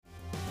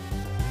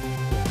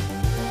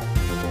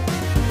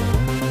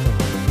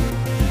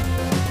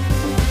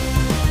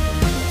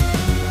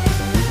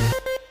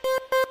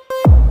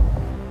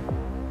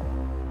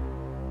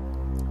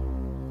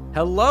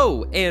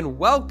Hello and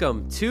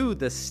welcome to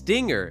The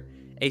Stinger,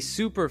 a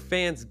super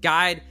fan's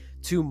guide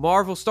to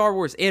Marvel, Star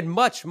Wars, and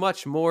much,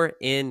 much more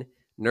in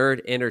nerd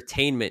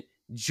entertainment.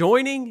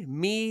 Joining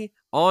me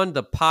on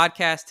the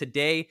podcast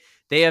today,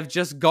 they have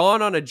just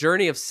gone on a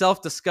journey of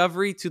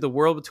self-discovery to the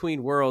world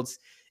between worlds.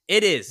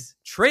 It is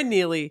Trent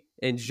Neely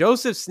and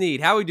Joseph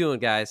Sneed. How are we doing,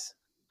 guys?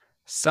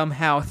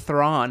 Somehow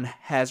Thrawn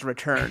has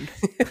returned.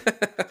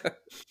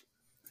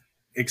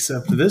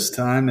 Except this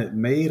time it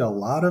made a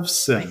lot of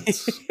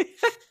sense.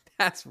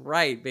 That's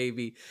right,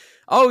 baby.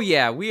 Oh,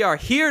 yeah, we are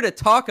here to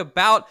talk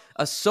about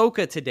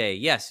Ahsoka today.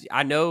 Yes,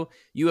 I know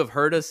you have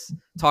heard us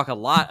talk a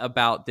lot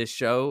about this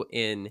show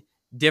in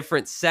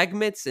different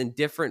segments and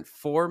different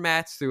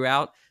formats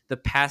throughout the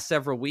past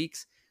several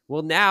weeks.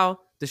 Well,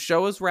 now the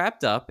show is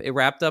wrapped up. It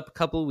wrapped up a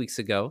couple of weeks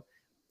ago.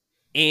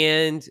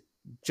 And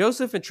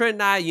Joseph and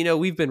Trent and I,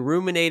 we've been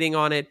ruminating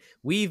on it.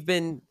 We've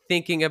been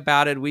thinking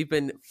about it. We've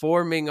been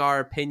forming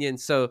our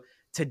opinions. So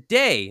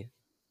today,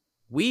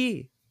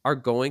 we are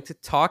going to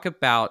talk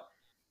about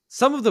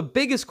some of the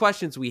biggest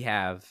questions we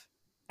have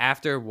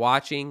after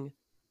watching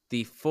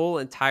the full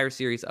entire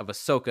series of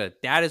Ahsoka.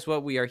 That is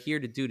what we are here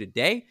to do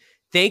today.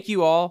 Thank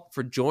you all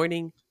for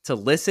joining to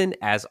listen.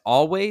 As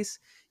always,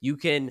 you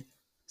can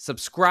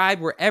subscribe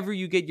wherever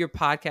you get your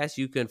podcast.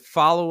 You can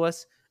follow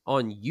us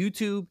on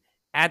YouTube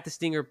at The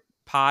Stinger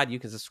Pod. You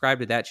can subscribe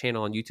to that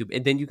channel on YouTube,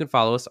 and then you can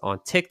follow us on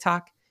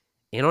TikTok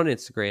and on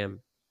Instagram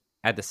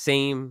at the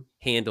same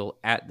handle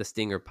at The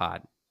Stinger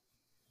Pod.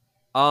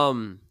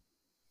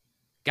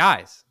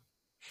 Guys,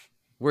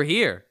 we're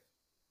here.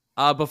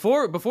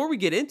 Before we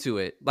get into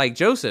it, like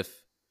Joseph,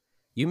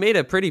 you made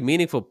a pretty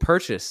meaningful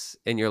purchase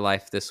in your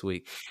life this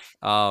week.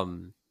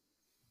 Me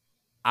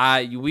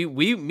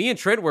and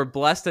Trent were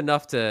blessed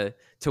enough to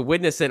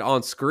witness it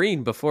on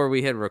screen before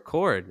we hit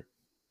record.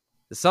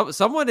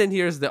 Someone in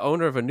here is the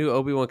owner of a new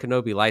Obi-Wan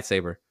Kenobi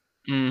lightsaber.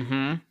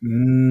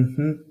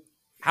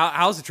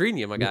 How's it treating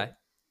you, my guy?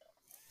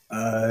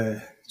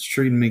 It's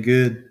treating me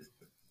good.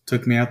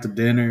 Took me out to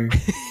dinner.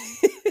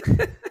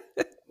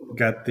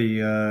 Got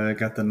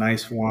the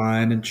nice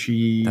wine and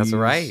cheese. That's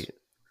right.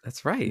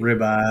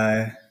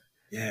 Ribeye.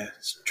 Yeah,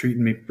 it's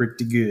treating me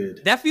pretty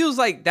good. That feels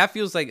like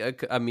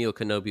a meal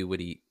Kenobi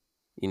would eat.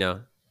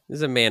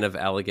 He's a man of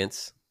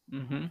elegance.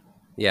 Mm-hmm.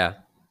 Yeah.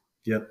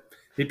 Yep.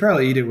 He'd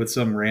probably eat it with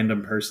some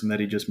random person that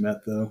he just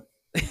met, though.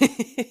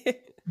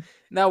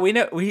 No, we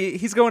know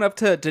he's going up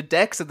to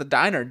Dex at the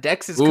diner.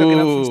 Dex is cooking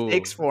up some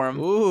steaks for him.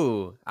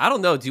 Ooh, I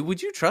don't know.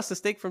 Would you trust a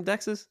steak from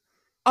Dex's?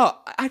 Oh,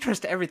 I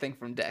trust everything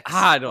from Dex.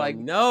 I don't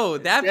know.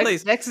 That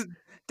place. Dex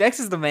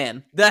is the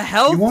man. The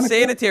health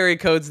sanitary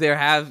codes there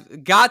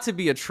have got to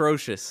be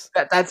atrocious.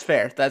 That's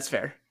fair. That's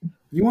fair.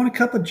 You want a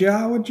cup of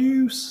Jawa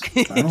juice?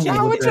 I don't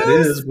know what that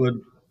is, but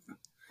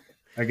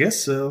I guess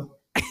so.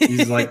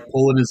 He's like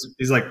pulling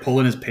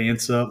his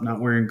pants up, not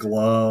wearing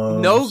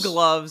gloves. No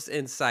gloves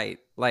in sight.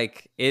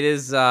 Like it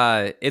is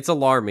it's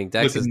alarming.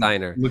 Dex's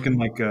diner. Looking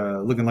like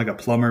a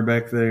plumber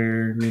back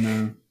there,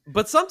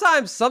 But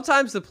sometimes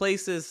the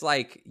places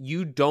like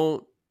you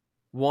don't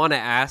want to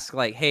ask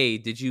like, hey,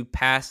 did you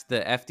pass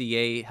the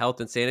FDA health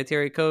and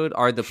sanitary code?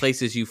 Are the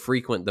places you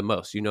frequent the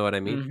most? You know what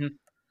I mean? Mm-hmm.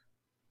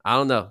 I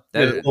don't know.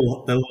 That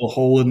little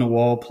hole in the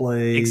wall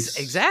place.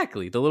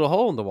 Exactly. The little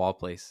hole in the wall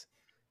place.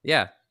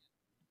 Yeah.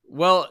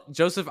 Well,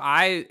 Joseph,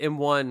 I am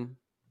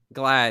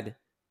glad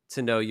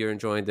to know you're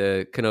enjoying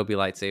the Kenobi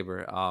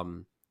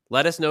lightsaber.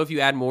 Let us know if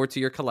you add more to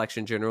your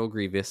collection, General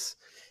Grievous,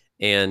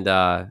 and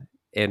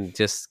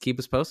just keep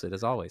us posted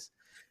as always.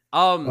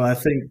 Well, I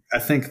think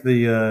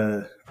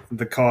the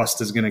cost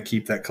is going to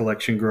keep that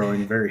collection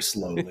growing very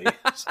slowly.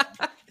 So.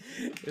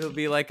 It'll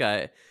be like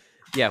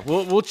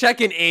we'll check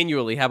in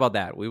annually. How about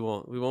that? We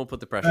won't put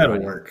the pressure That'll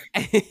on work.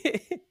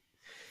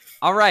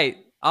 All right.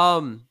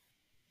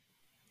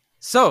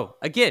 So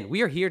again,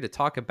 we are here to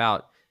talk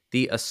about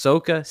the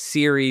Ahsoka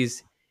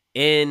series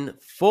in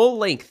full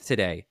length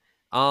today.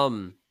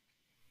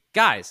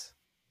 Guys,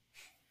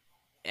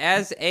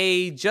 as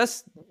a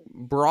just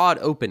broad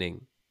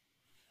opening,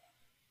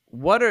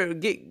 what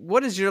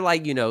is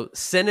your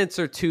sentence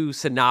or two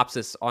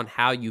synopsis on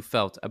how you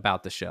felt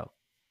about the show?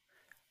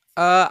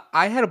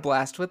 I had a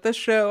blast with this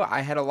show. I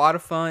had a lot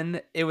of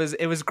fun. It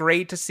was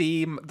great to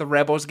see the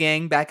Rebels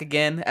gang back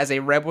again. As a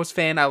Rebels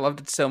fan, I loved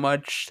it so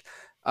much.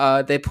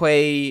 They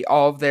play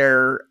all of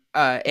their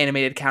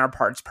animated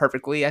counterparts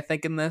perfectly, I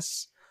think, in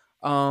this.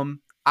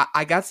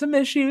 I got some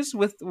issues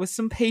with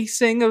some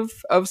pacing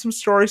of some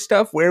story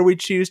stuff, where we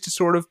choose to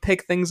sort of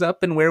pick things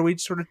up and where we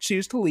sort of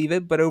choose to leave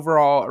it. But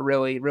overall, a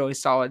really, really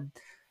solid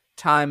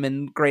time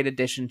and great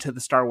addition to the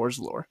Star Wars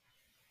lore.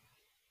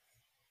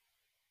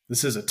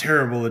 This is a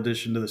terrible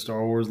addition to the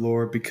Star Wars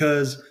lore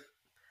because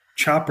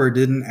Chopper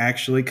didn't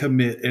actually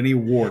commit any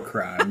war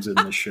crimes in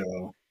the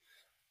show.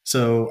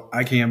 So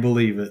I can't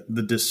believe it,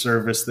 the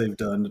disservice they've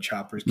done to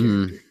Chopper's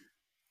character.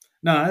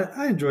 No,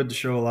 I enjoyed the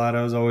show a lot.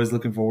 I was always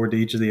looking forward to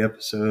each of the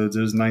episodes.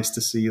 It was nice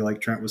to see,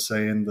 like Trent was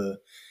saying, the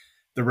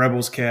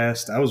Rebels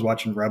cast. I was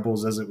watching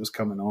Rebels as it was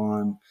coming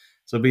on.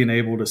 So being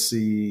able to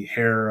see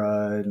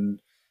Hera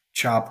and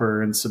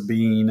Chopper and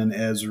Sabine and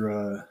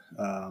Ezra.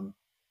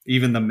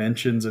 Even the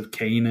mentions of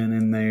Kanan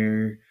in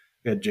there.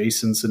 We had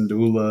Jason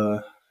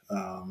Sandula.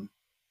 Um,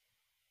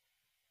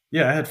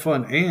 yeah, I had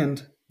fun,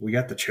 and we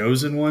got the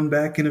Chosen One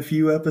back in a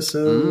few Yeah, we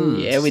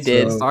episodes.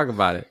 did. Let's talk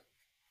about it.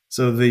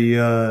 So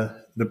the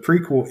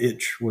prequel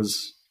itch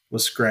was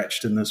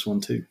scratched in this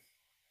one too.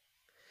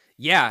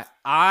 Yeah,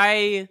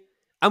 I'm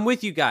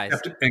with you guys.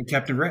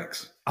 Captain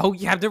Rex. Oh,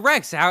 Captain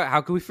Rex.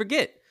 How could we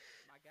forget?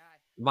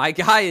 My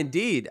guy,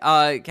 indeed.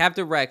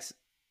 Captain Rex,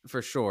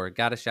 for sure.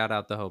 Got to shout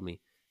out the homie.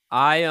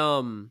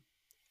 I'm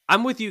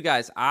with you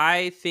guys.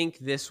 I think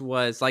this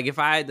was like, if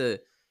I had to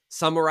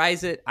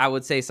summarize it, I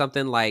would say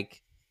something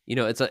like,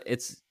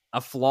 it's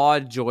a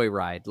flawed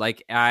joyride.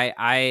 Like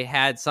I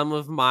had some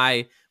of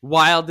my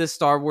wildest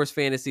Star Wars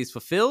fantasies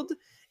fulfilled,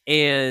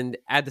 and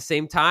at the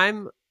same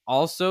time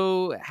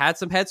also had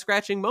some head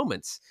scratching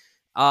moments.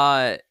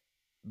 But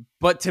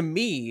to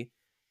me,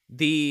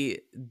 the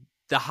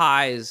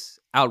highs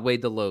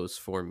outweighed the lows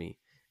for me.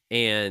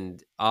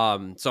 And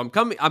so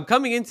I'm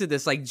coming into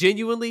this like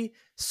genuinely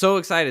so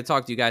excited to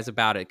talk to you guys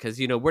about it, because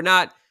we're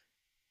not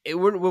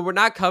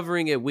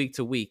covering it week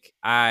to week.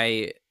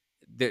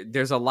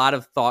 There's a lot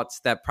of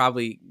thoughts that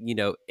probably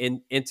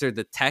enter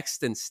the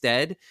text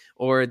instead,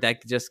 or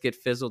that just get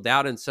fizzled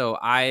out. And so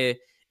I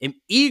am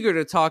eager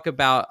to talk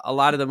about a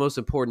lot of the most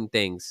important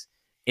things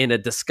in a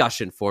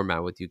discussion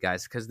format with you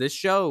guys, because this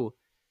show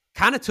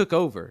kind of took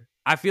over.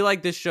 I feel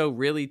like this show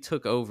really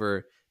took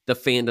over the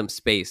fandom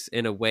space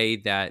in a way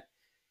that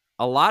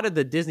a lot of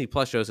the Disney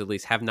Plus shows, at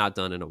least, have not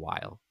done in a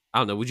while. I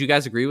don't know. Would you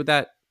guys agree with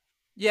that?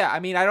 Yeah, I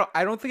mean,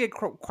 I don't think it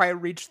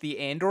quite reached the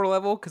Andor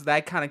level, because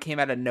that kind of came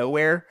out of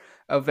nowhere.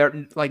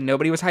 Like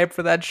nobody was hyped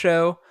for that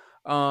show.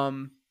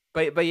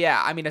 But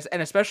yeah, I mean,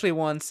 and especially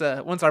once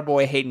our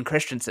boy Hayden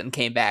Christensen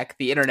came back,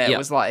 the internet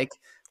was like,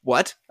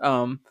 "What?"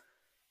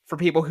 For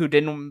people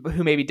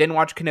who maybe didn't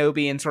watch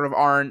Kenobi and sort of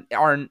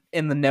aren't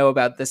in the know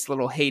about this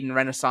little Hayden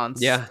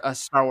Renaissance,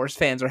 Star Wars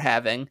fans are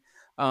having.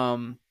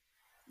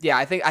 Yeah,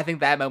 I think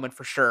that moment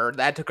for sure,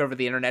 that took over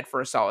the internet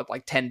for a solid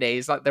like 10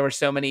 days. Like there were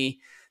so many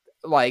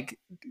like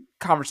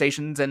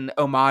conversations and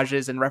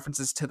homages and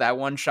references to that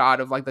one shot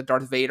of like the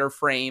Darth Vader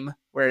frame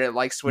where it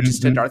like switches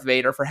to Darth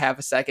Vader for half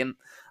a second.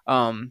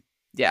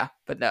 Yeah,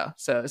 but no.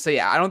 So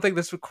yeah, I don't think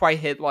this would quite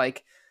hit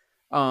like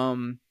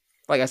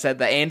I said,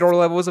 the Andor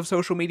levels of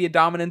social media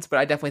dominance, but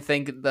I definitely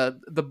think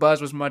the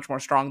buzz was much more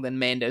strong than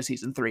Mando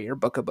season 3 or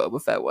Book of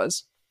Boba Fett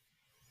was.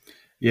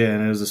 Yeah,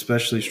 and it was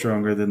especially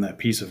stronger than that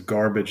piece of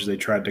garbage they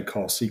tried to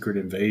call Secret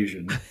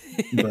Invasion.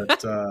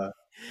 But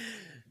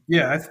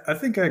yeah, I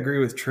think I agree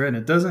with Trent.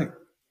 It doesn't,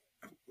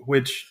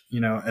 which,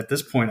 at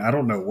this point, I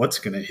don't know what's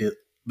going to hit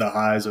the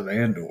highs of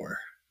Andor.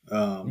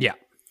 Yeah.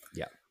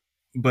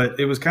 But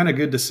it was kind of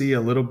good to see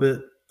a little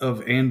bit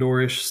of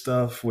Andor-ish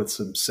stuff with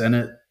some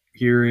Senate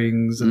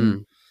hearings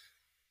and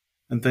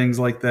things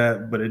like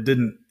that. But it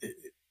didn't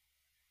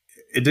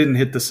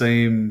hit the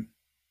same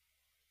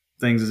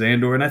things as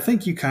Andor. And I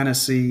think you kind of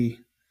see,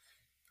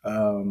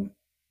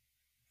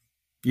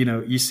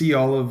 you see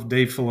all of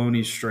Dave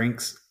Filoni's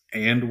strengths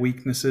and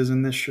weaknesses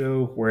in this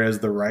show, whereas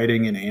the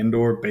writing in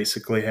Andor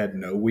basically had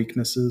no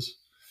weaknesses.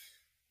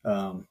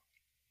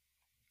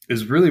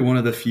 Is really one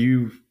of the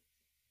few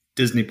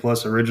Disney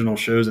Plus original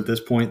shows at this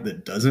point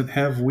that doesn't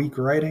have weak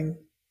writing.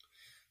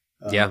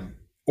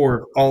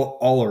 Or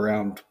all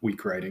around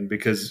weak writing,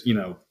 because,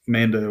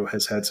 Mando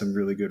has had some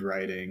really good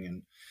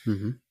writing,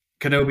 and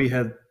Kenobi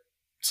had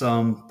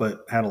some, but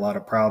had a lot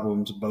of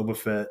problems. Boba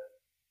Fett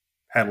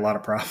had a lot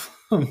of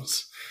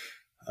problems.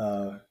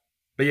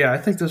 But yeah, I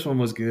think this one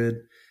was good.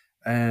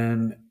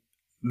 And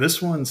this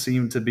one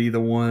seemed to be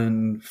the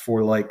one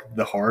for like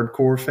the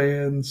hardcore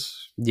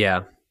fans.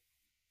 Yeah.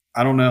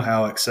 I don't know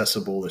how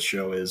accessible the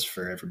show is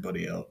for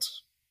everybody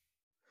else.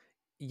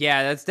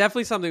 Yeah, that's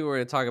definitely something we're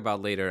going to talk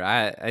about later.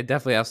 I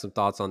definitely have some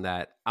thoughts on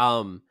that.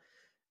 To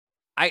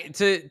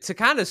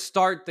kind of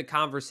start the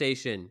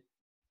conversation,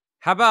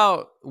 how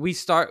about we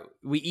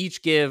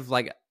each give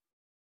like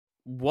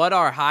what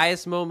our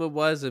highest moment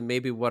was, and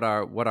maybe what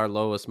our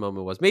lowest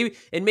moment was.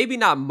 Maybe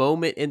not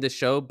moment in the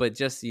show, but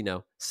just,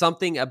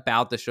 something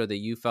about the show that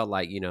you felt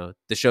like,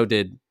 the show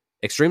did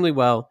extremely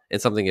well,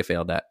 and something it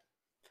failed at.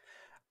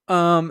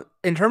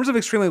 In terms of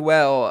extremely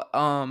well,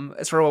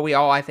 as for what we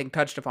all, I think,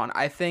 touched upon,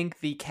 I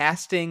think the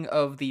casting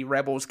of the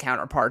Rebels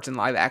counterparts in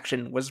live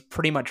action was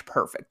pretty much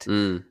perfect.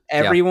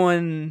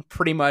 Everyone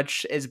pretty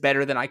much is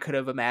better than I could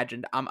have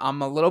imagined.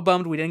 I'm a little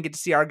bummed we didn't get to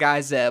see our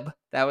guy Zeb.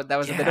 That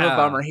was a bit of a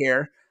bummer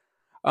here.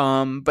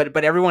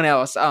 But everyone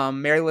else,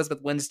 Mary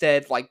Elizabeth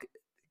Winstead, like,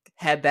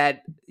 had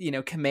that,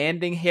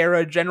 commanding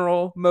Hera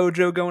general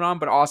mojo going on,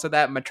 but also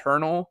that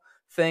maternal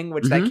thing,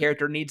 which that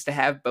character needs to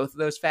have, both of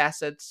those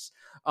facets.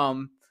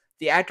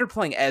 The actor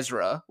playing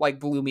Ezra like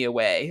blew me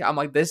away. I'm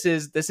like, this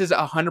is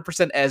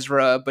 100%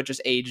 Ezra, but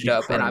just aged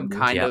up, and I'm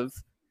kind of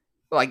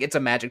like, it's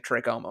a magic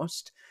trick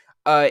almost.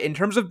 In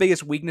terms of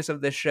biggest weakness of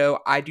this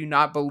show, I do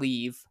not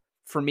believe,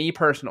 for me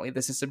personally,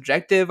 this is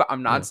subjective,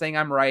 I'm not saying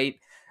I'm right,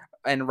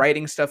 and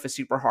writing stuff is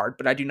super hard,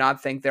 but I do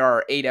not think there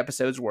are 8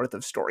 episodes worth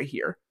of story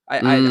here.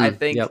 I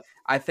think Yep.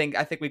 I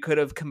think we could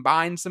have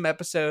combined some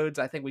episodes.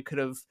 I think we could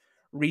have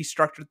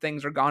restructured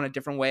things or gone a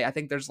different way. I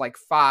think there's like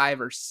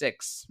 5 or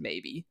 6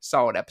 maybe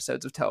solid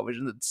episodes of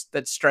television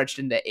that's stretched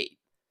into 8.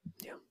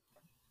 Yeah.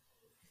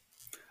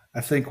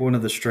 I think one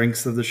of the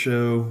strengths of the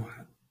show,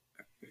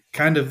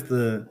 kind of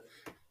the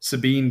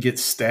Sabine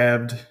gets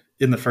stabbed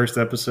in the first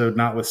episode,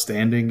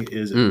 notwithstanding,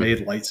 is it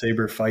made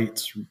lightsaber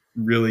fights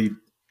really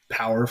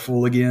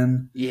powerful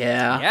again.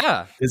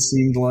 Yeah. It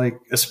seemed like,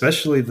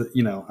 especially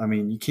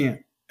you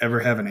can't ever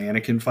have an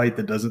Anakin fight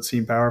that doesn't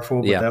seem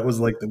powerful, but that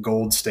was like the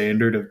gold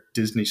standard of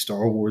Disney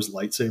Star Wars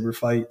lightsaber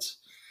fights.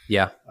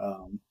 Yeah.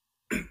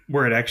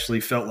 Where it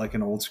actually felt like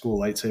an old school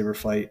lightsaber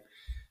fight.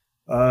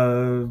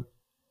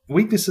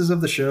 Weaknesses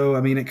of the show,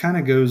 I mean, it kind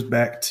of goes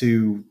back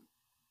to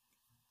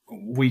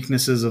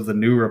weaknesses of the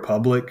New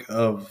Republic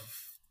of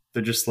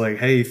they're just like,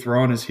 hey,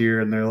 Thrawn is here,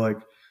 and they're like,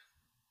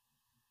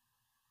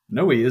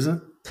 no, he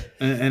isn't.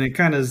 And it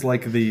kind of is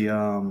like the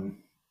oh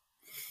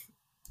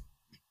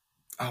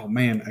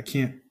man, I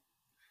can't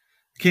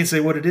say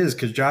what it is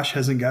because Josh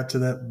hasn't got to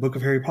that book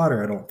of Harry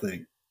Potter, I don't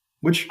think.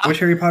 Which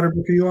Harry Potter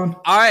book are you on?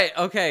 All right,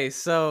 okay,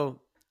 so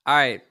all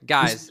right,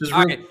 guys.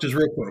 Just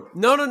real quick.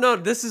 No,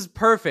 this is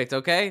perfect,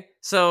 okay?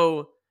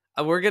 So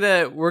we're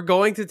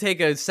going to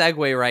take a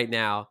segue right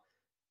now.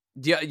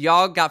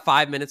 Y'all got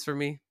 5 minutes for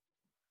me?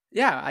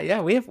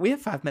 Yeah, we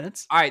have 5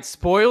 minutes. All right,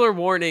 spoiler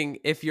warning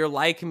if you're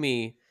like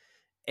me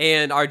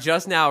and are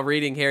just now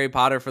reading Harry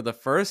Potter for the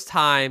first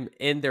time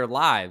in their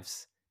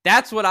lives.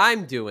 That's what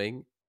I'm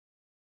doing.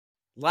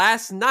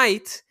 Last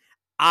night,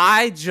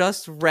 I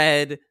just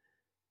read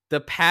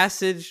the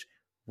passage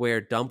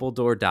where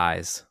Dumbledore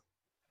dies.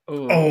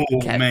 Ooh,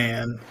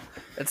 man.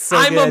 That's so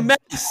I'm good. a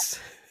mess.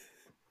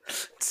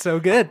 It's so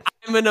good.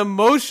 I'm an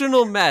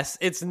emotional mess.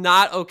 It's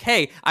not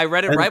okay. I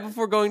read it right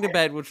before going to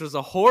bed, which was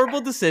a horrible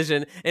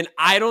decision, and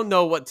I don't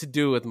know what to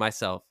do with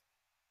myself.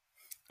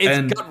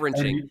 It's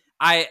gut-wrenching.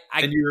 You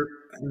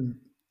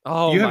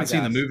haven't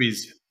seen the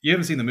movies. You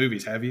haven't seen the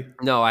movies, have you?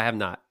 No, I have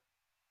not.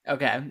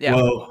 Okay, yeah.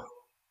 Well,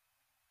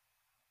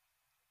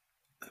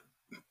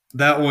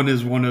 that one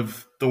is one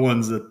of the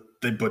ones that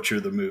they butcher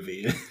the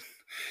movie.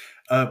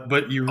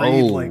 But you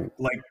read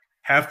like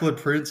Half-Blood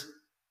Prince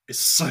is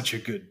such a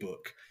good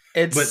book.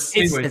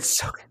 It's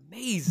so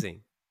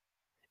amazing.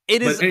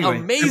 It is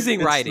amazing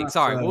writing.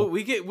 Sorry,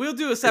 we'll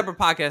do a separate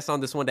podcast on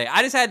this one day.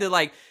 I just had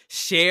to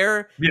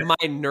share my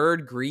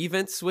nerd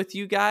grievance with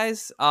you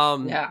guys.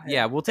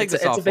 We'll take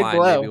this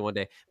offline maybe one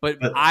day. But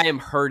I am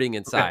hurting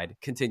inside. Okay.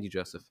 Continue,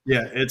 Joseph.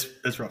 Yeah,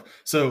 it's rough.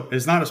 So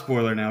it's not a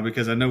spoiler now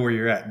because I know where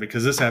you're at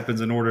because this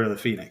happens in Order of the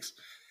Phoenix.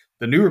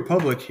 The New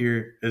Republic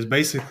here is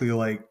basically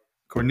like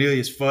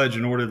Cornelius Fudge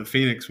in Order of the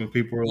Phoenix when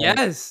people are like,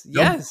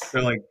 yes.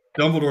 They're like,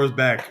 Dumbledore's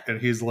back,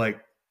 and he's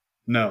like,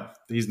 no,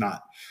 he's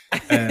not.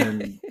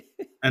 And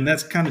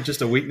that's kind of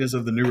just a weakness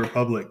of the New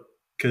Republic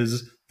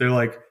because they're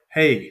like,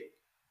 hey,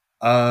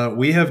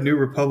 we have New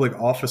Republic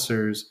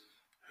officers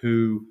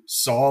who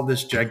saw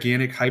this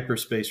gigantic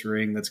hyperspace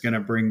ring that's going to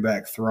bring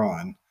back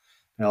Thrawn. And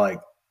they're like,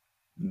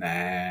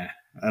 nah,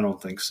 I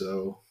don't think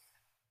so.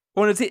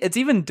 Well, it's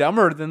even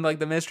dumber than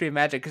the Ministry of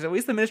Magic because at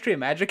least the Ministry of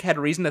Magic had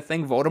reason to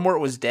think Voldemort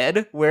was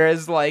dead,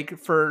 whereas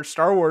for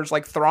Star Wars,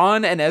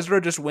 Thrawn and Ezra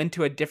just went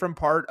to a different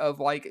part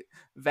of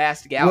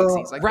vast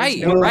galaxies.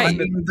 Right. I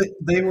mean,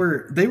 they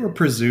were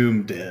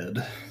presumed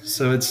dead,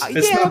 so it's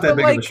not that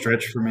big of a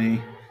stretch for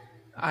me.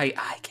 I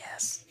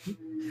guess.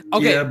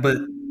 Okay, yeah, but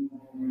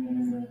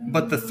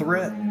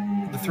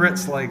the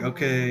threat's like,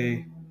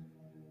 okay,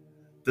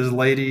 this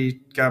lady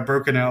got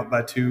broken out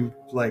by 2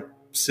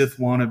 Sith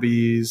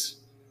wannabes.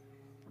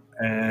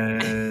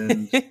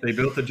 And they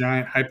built a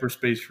giant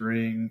hyperspace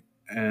ring,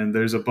 and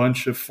there's a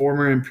bunch of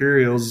former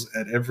Imperials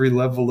at every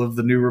level of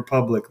the New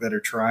Republic that are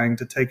trying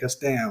to take us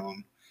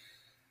down.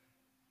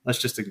 Let's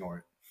just ignore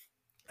it.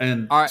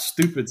 And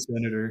Stupid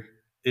Senator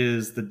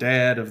is the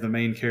dad of the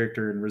main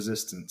character in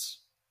Resistance,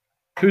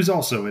 who's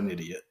also an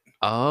idiot.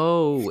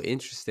 Oh,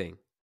 interesting.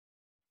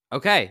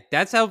 Okay,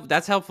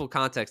 that's helpful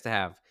context to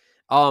have.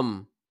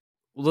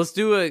 Let's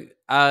do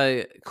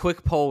a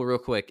quick poll real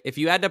quick. If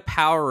you had to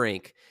power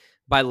rank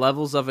by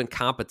levels of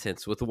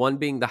incompetence, with 1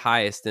 being the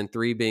highest and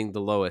 3 being the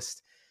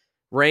lowest,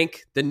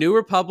 rank the New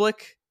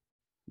Republic,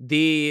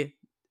 the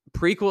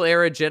prequel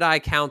era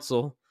Jedi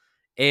Council,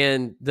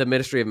 and the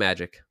Ministry of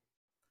Magic.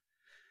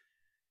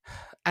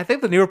 I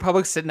think the New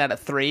Republic's sitting at a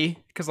 3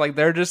 because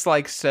they're just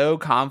so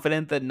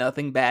confident that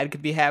nothing bad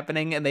could be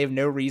happening and they have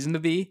no reason to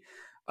be.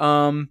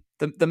 The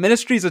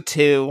Ministry's a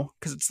 2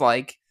 because it's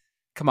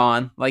come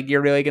on, you're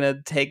really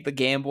gonna take the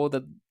gamble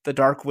that the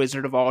Dark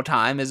Wizard of all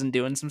time isn't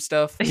doing some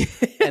stuff,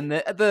 and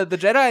the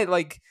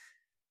Jedi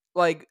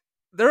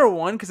they're a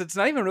 1 because it's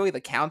not even really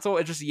the Council.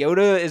 It's just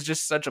Yoda is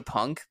just such a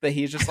punk that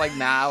he's just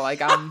nah,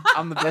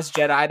 I'm the best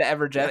Jedi to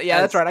ever Jedi.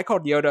 Yeah, that's right. I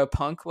called Yoda a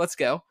punk. Let's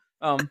go.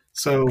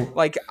 So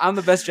I'm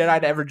the best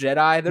Jedi to ever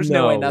Jedi. There's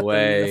no way nothing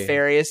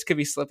nefarious could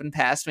be slipping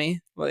past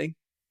me.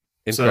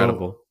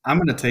 Incredible. So I'm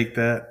gonna take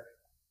that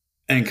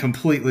and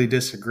completely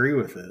disagree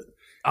with it.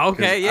 because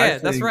Okay, yeah,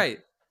 that's right.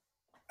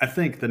 I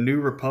think the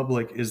New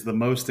Republic is the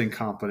most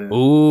incompetent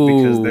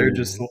because Ooh,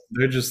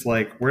 they're just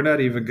like, we're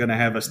not even going to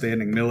have a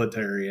standing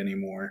military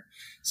anymore.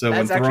 So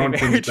That's actually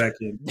very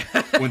true. When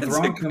that's a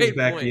Thrawn comes great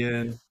back point.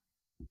 in,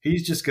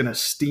 he's just going to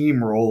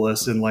steamroll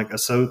us in like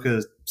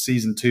Ahsoka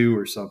season 2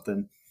 or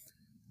something.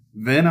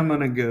 Then I'm going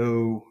to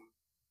go.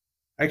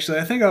 Actually,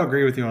 I think I'll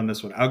agree with you on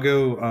this one. I'll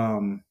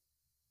go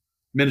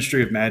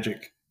Ministry of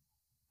Magic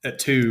at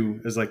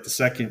 2 as like the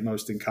second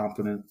most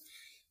incompetent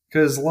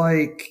because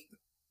like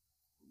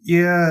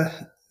yeah,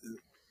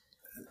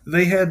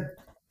 they had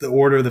the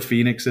Order of the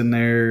Phoenix in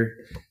there.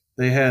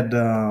 They had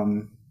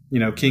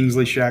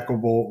Kingsley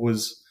Shacklebolt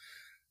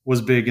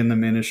was big in the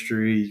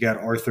Ministry. You got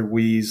Arthur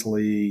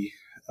Weasley.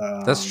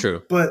 That's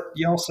true. But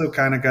you also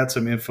kind of got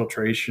some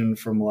infiltration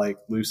from like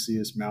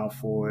Lucius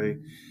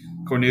Malfoy.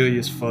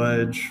 Cornelius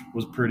Fudge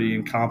was pretty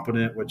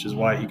incompetent, which is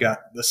why he got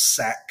the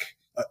sack.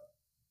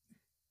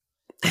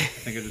 I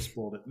think I just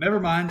spoiled it. Never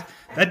mind.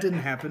 That didn't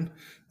happen.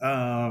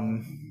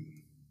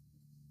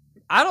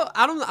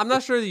 I'm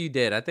not sure that you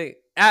did. I think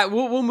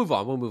we'll move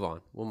on. We'll move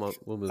on. We'll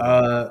move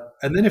on.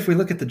 And then if we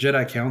look at the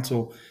Jedi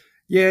Council,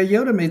 yeah,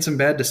 Yoda made some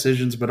bad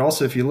decisions, but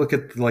also if you look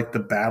at like the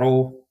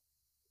battle,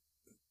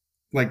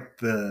 like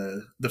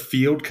the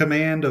field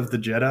command of the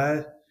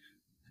Jedi,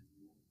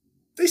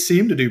 they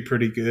seem to do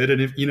pretty good.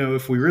 And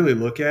if we really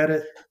look at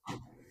it,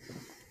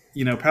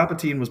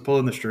 Palpatine was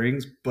pulling the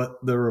strings, but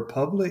the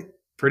Republic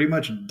pretty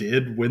much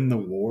did win the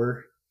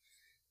war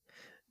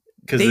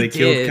because they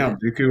killed did. Count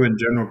Dooku and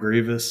General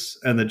Grievous,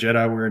 and the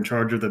Jedi were in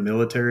charge of the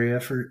military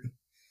effort.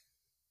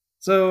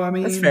 So I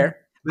That's mean, fair.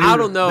 I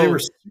don't know.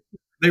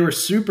 They were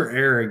super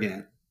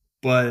arrogant,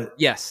 but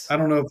Yes, I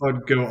don't know if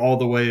I'd go all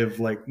the way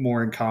of like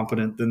more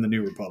incompetent than the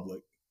New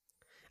Republic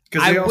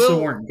because I they also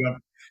will.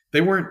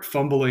 weren't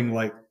fumbling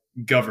like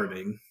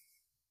governing.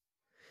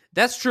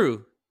 That's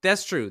true.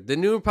 That's true. The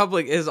New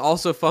Republic is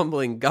also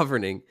fumbling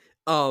governing.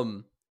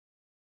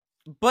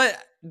 But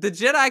the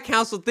Jedi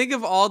Council, think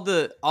of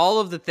all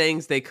of the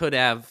things they could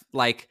have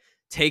like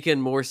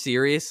taken more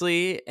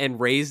seriously and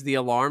raised the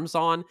alarms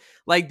on.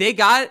 Like they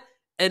got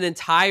an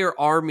entire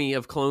army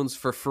of clones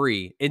for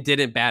free and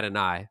didn't bat an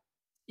eye.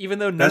 Even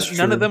though That's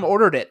none of true. them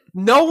ordered it.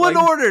 No one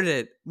ordered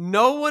it.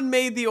 No one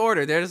made the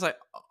order. They're just like,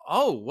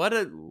 oh, what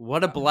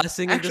a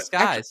blessing in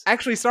disguise.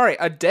 Actually, sorry,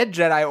 a dead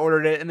Jedi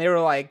ordered it, and they were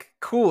like,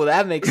 "Cool,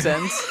 that makes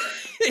sense."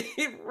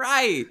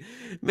 Right.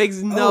 Makes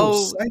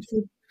no.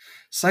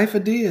 Sypha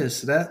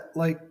Dyas, that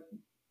like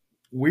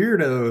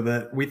weirdo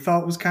that we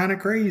thought was kind of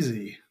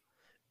crazy.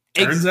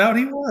 Turns out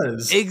he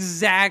was.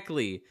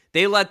 Exactly.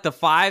 They let the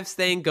fives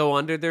thing go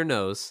under their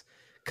nose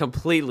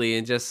completely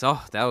and just,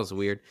 that was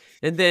weird.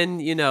 And then,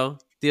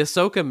 the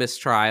Ahsoka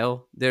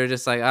mistrial, they're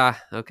just like,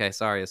 okay,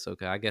 sorry,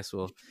 Ahsoka. I guess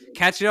we'll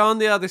catch you on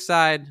the other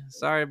side.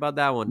 Sorry about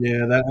that one.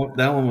 Yeah,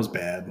 that one was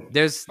bad.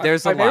 There's My a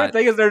lot. favorite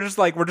thing is they're just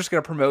like, we're just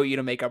gonna promote you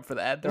to make up for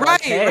that. They're Right,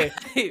 like, hey, right.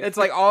 it's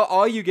like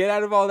all you get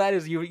out of all that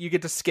is you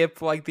get to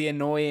skip like the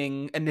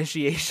annoying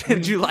initiation.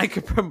 Would you like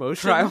a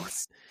promotion?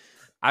 Trials?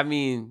 I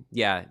mean,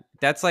 yeah,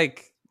 that's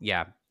like,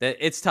 yeah,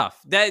 it's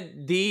tough.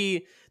 That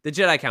the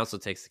Jedi Council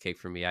takes the cake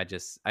for me. I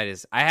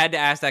had to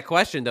ask that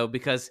question though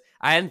because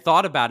I hadn't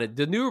thought about it.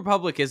 The New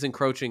Republic is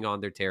encroaching on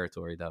their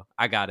territory though.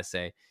 I gotta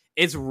say,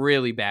 it's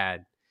really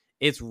bad.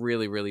 It's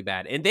really, really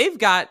bad. And they've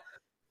got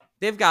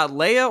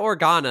Leia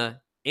Organa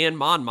and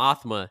Mon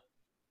Mothma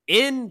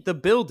in the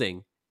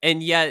building,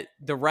 and yet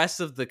the rest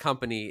of the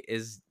company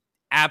is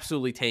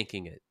absolutely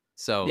tanking it.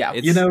 So Yeah.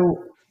 it's,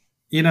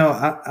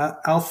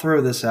 I'll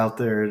throw this out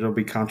there. It'll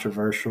be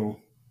controversial.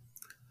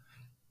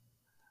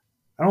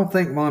 I don't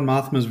think Mon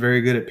Mothma is very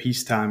good at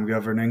peacetime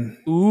governing.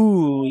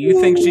 Ooh, you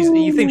think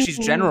she's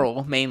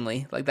general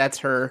mainly? Like that's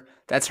her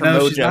No,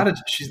 mojo.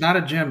 she's not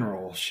a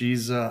general.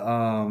 She's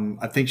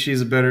I think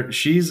she's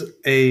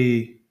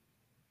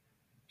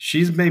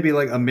maybe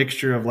like a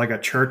mixture of like a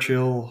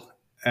Churchill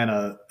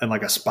and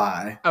like a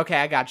spy. Okay,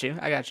 I got you.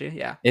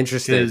 Yeah.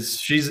 interesting. Because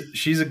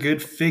she's a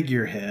good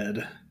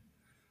figurehead,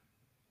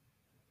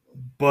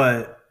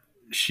 but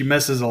she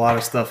messes a lot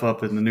of stuff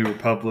up in the New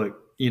Republic.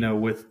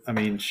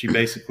 She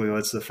basically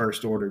lets the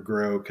First Order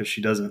grow because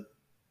she doesn't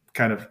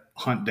kind of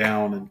hunt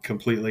down and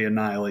completely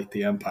annihilate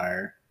the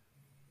Empire.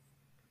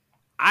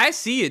 I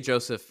see it,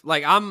 Joseph.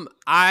 Like I'm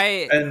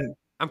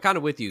kind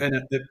of with you.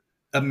 And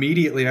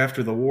immediately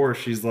after the war,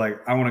 she's like,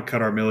 "I want to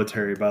cut our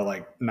military by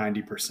like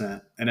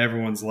 90%," and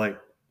everyone's like,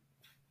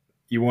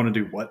 "You want to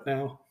do what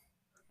now?"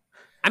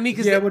 I mean,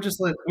 because we'll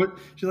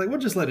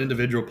just let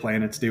individual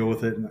planets deal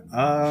with it. And,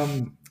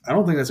 I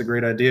don't think that's a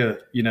great idea.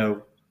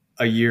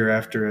 A year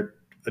after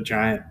a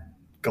giant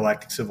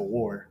galactic civil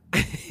war,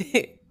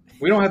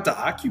 we don't have to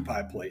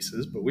occupy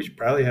places, but we should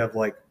probably have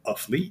like a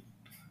fleet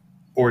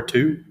or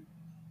two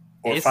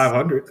or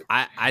 500.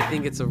 I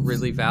think it's a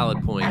really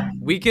valid point.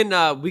 We can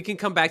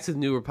come back to the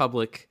New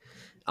Republic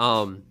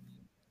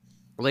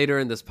later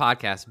in this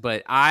podcast,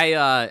 but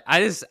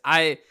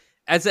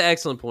that's an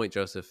excellent point,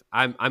 Joseph.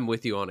 I'm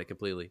with you on it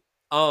completely.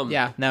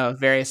 Yeah, no,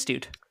 very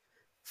astute.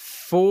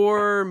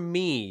 For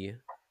me,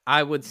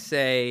 I would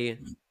say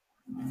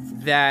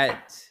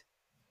that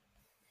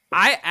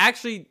I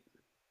actually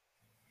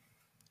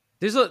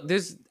there's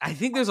I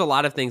think there's a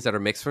lot of things that are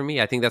mixed for me.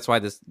 I think that's why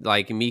this,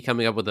 like, me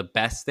coming up with the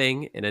best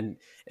thing and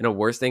a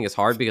worst thing is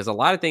hard, because a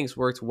lot of things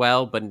worked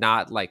well but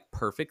not like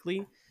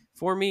perfectly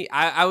for me.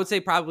 I would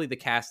say probably the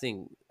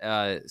casting,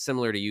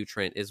 similar to you,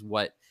 Trent, is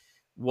what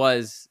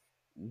was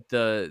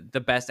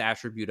the best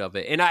attribute of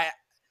it. And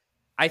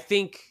I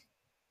think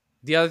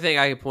the other thing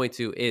I could point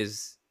to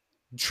is,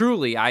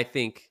 truly, I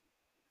think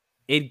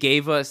it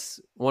gave us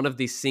one of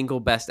the single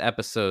best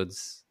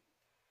episodes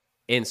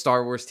in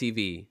Star Wars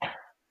TV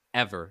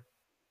ever.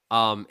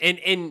 And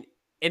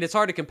it's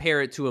hard to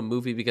compare it to a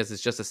movie because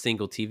it's just a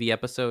single TV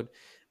episode.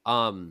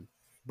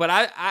 But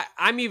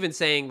I'm even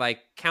saying, like,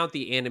 count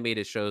the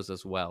animated shows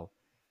as well.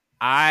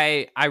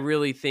 I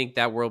really think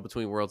that World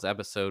Between Worlds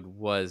episode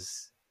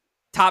was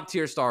top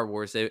tier Star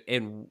Wars,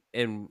 and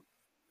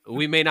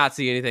we may not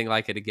see anything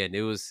like it again.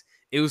 It was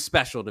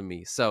special to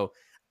me. So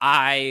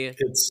I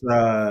It's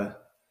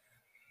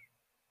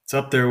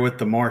up there with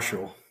the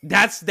Marshall.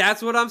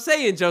 that's what I'm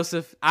saying,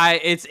 Joseph.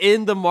 It's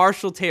in the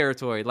Marshall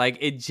territory. Like,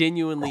 it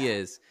genuinely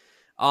is.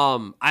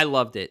 I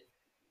loved it.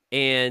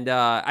 And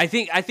I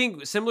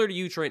think similar to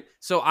you, Trent.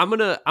 So I'm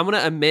gonna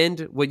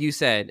amend what you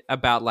said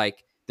about,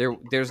 like,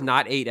 there's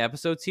not 8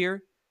 episodes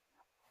here.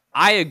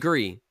 I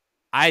agree.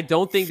 I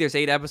don't think there's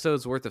 8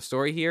 episodes worth of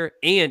story here.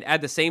 And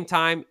at the same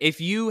time,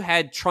 if you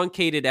had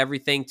truncated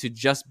everything to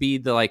just be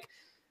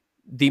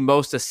the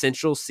most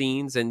essential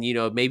scenes, and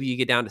maybe you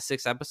get down to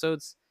 6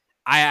 episodes,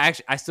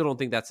 I still don't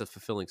think that's a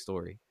fulfilling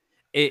story.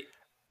 It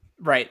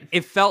Right.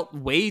 it felt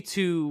way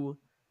too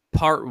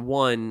part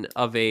one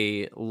of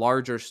a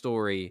larger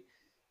story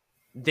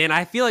than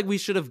I feel like we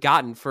should have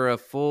gotten for a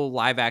full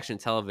live action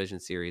television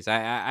series.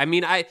 I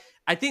mean, I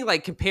think,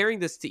 like, comparing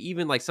this to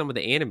even like some of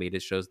the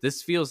animated shows,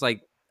 this feels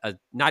like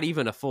not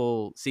even a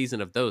full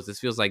season of those. This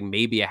feels like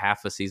maybe a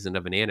half a season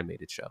of an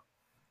animated show.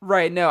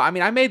 Right. No, I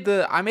mean, I made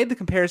the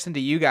comparison to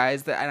you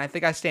guys, and I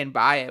think I stand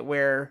by it.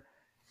 Where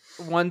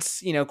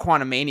once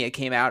Quantum Mania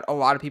came out, a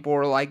lot of people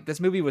were like, "This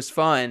movie was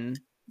fun,"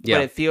 but Yeah.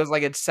 it feels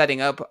like it's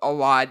setting up a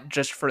lot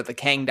just for the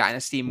Kang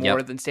Dynasty more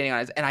Yep. than standing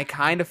on it. And I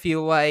kind of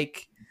feel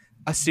like,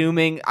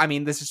 assuming, I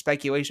mean, this is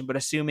speculation, but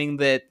assuming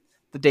that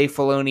the Dave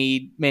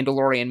Filoni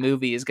Mandalorian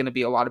movie is going to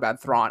be a lot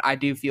about Thrawn, I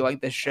do feel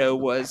like this show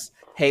was,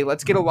 hey,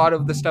 let's get a lot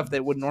of the stuff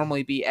that would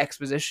normally be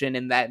exposition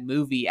in that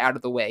movie out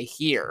of the way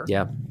here,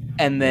 Yeah.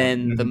 and Yeah.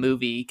 then the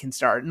movie can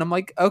start. And I'm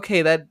like,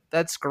 okay,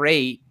 that's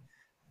great,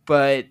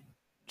 but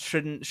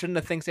shouldn't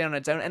the thing stay on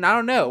its own? And I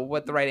don't know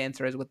what the right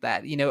answer is with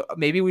that.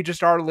 Maybe we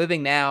just are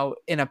living now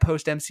in a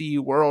post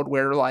MCU world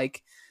where,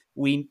 like,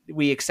 we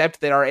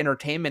accept that our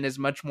entertainment is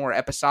much more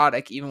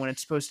episodic, even when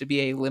it's supposed to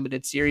be a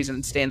limited series and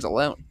it stands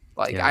alone.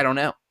 Like, Yeah. I don't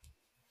know.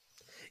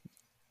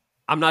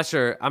 I'm not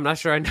sure. I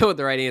know what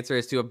the right answer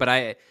is to it, but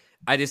I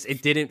just,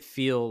 it didn't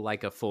feel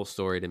like a full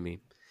story to me.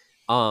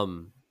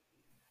 And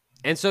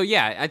so,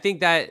 yeah, I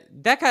think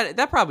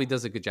that probably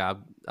does a good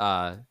job,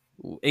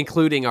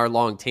 including our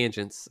long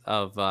tangents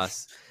of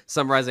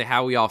summarizing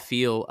how we all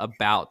feel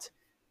about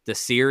the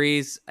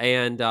series.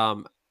 And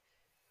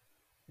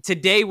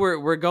today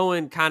we're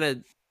going kind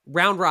of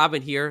round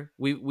robin here.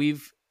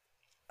 We've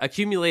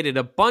accumulated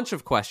a bunch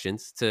of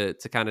questions to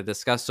kind of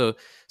discuss.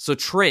 So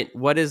Trent,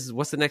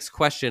 what's the next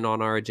question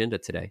on our agenda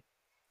today?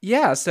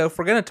 Yeah, so if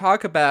we're going to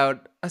talk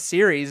about a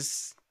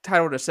series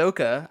titled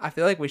Ahsoka, I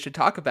feel like we should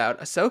talk about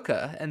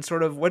Ahsoka and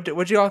sort of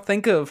what you all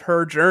think of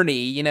her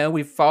journey.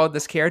 We've followed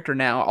this character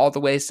now all the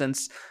way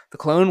since the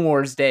Clone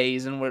Wars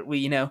days,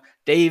 and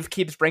Dave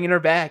keeps bringing her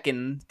back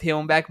and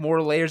peeling back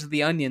more layers of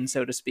the onion,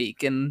 so to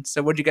speak. And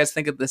so what do you guys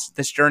think of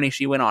this journey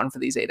she went on for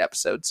these 8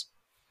 episodes?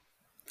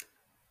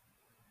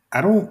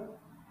 I don't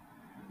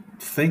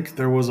think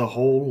there was a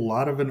whole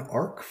lot of an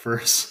arc for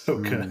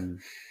Ahsoka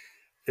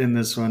in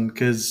this one,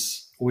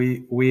 because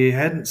we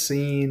hadn't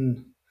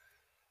seen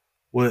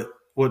what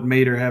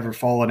made her have her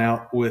fallen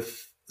out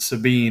with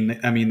Sabine.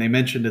 I mean, they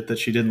mentioned it that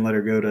she didn't let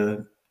her go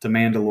to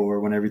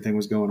Mandalore when everything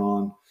was going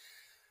on,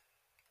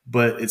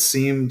 but it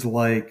seemed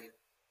like,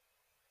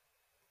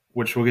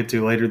 which we'll get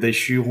to later, they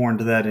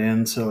shoehorned that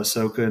in so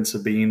Ahsoka and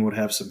Sabine would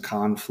have some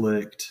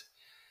conflict.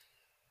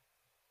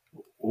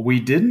 We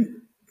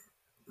didn't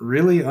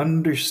really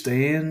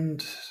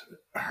understand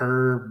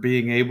her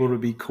being able to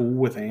be cool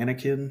with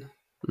Anakin,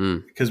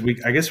 because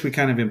I guess we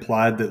kind of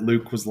implied that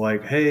Luke was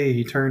like, hey,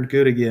 he turned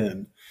good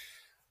again.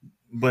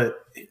 But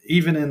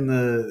even in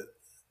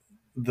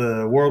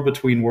the World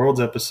Between Worlds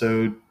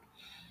episode,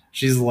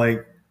 she's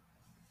kind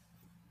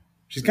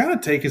of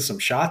taking some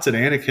shots at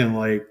Anakin,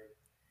 like,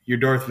 you're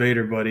Darth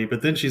Vader, buddy.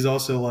 But then she's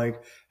also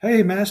like,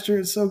 hey, Master,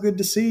 it's so good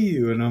to see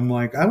you. And I'm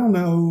like, I don't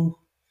know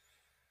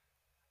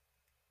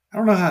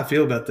how I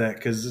feel about that,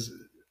 because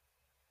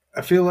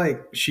I feel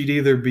like she'd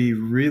either be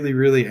really,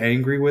 really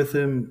angry with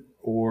him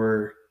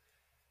or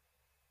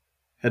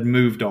had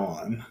moved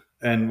on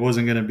and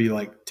wasn't going to be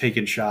like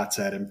taking shots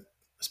at him,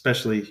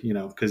 especially,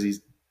 because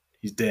he's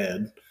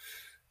dead.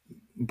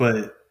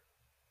 But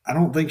I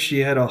don't think she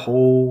had a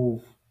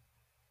whole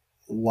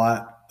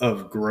lot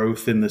of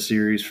growth in the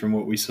series from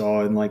what we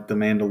saw in, like, The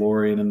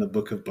Mandalorian and the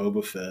Book of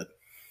Boba Fett.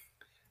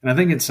 And I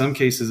think in some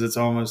cases it's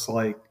almost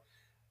like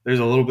there's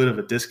a little bit of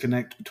a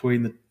disconnect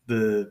between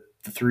the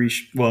three,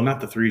 well, not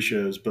the three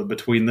shows, but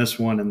between this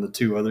one and the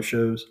two other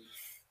shows.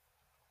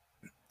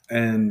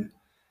 And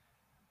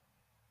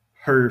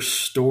her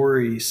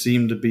story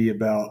seemed to be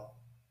about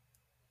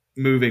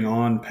moving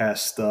on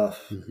past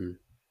stuff, Mm-hmm.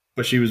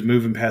 but she was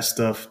moving past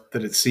stuff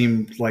that it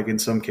seemed like in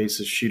some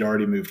cases she'd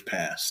already moved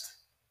past,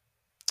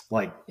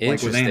 like with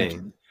Interesting.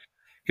 Anakin.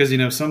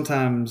 Because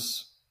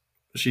sometimes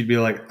she'd be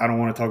like, "I don't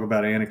want to talk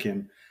about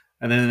Anakin,"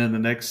 and then in the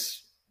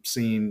next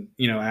scene,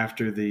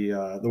 after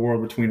the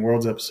World Between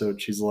Worlds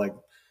episode, she's like,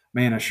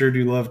 "Man, I sure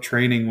do love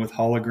training with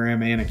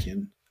hologram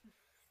Anakin.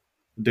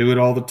 Do it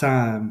all the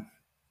time."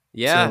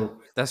 Yeah, So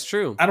that's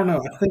true. I don't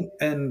know. I think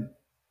and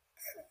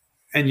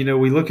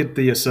we look at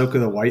the Ahsoka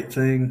the White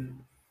thing,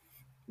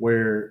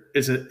 where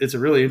it's a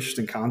really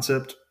interesting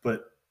concept,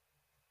 but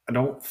I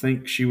don't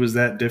think she was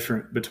that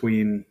different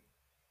between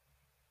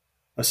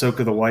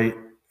Ahsoka the White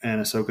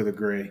and Ahsoka the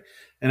Gray.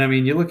 And I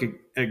mean, you look at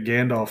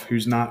Gandalf,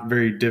 who's not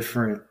very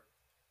different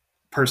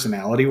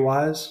personality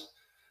wise,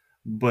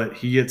 but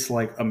he gets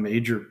like a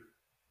major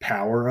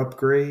power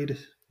upgrade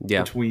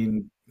Yeah.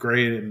 between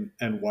Gray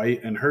and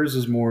White, and hers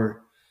is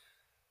more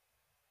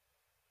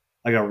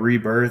like a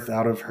rebirth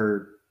out of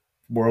her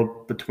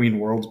World Between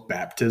Worlds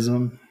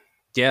baptism.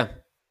 Yeah.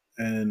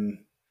 And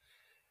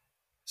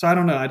so I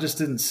don't know. I just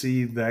didn't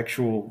see the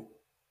actual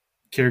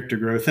character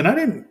growth. And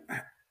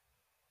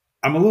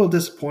I'm a little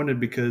disappointed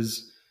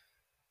because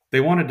they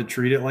wanted to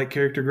treat it like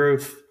character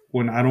growth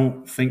when I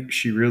don't think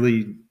she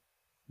really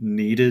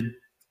needed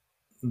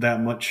that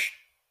much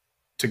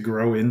to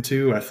grow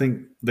into. I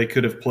think they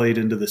could have played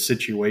into the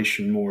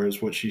situation more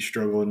as what she's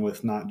struggling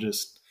with, not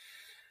just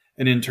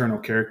an internal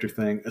character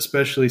thing,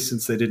 especially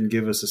since they didn't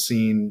give us a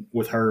scene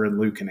with her and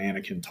Luke and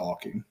Anakin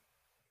talking.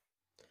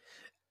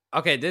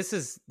 Okay, this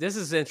is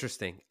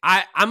interesting.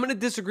 I'm going to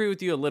disagree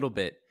with you a little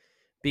bit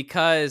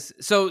because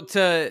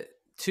to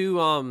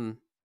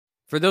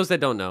for those that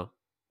don't know,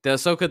 the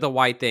Ahsoka the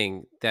White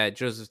thing that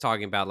Joseph's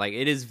talking about, like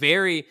it is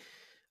very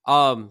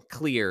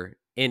clear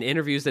in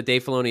interviews that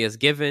Dave Filoni has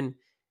given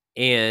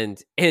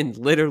and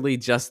literally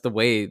just the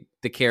way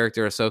the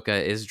character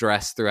Ahsoka is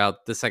dressed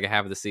throughout the second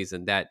half of the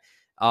season that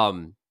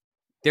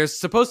there's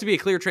supposed to be a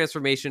clear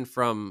transformation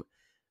from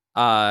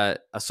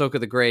Ahsoka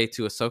the Grey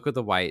to Ahsoka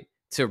the White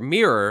to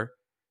mirror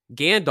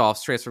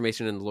Gandalf's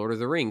transformation in the Lord of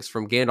the Rings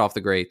from Gandalf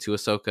the Grey to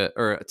Ahsoka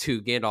or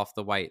to Gandalf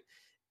the White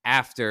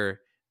after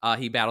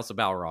he battles the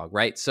Balrog,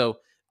 right? So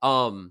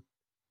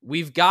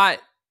we've got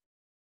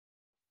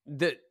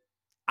the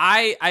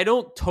I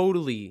don't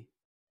totally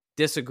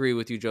disagree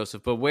with you,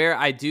 Joseph, but where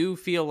I do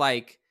feel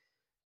like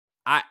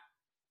I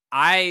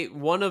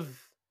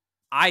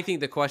I think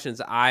the questions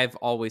I've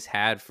always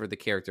had for the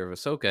character of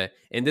Ahsoka,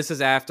 and this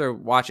is after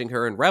watching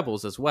her in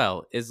Rebels as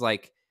well, is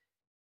like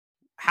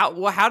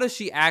how does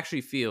she actually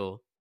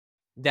feel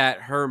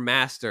that her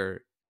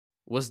master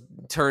was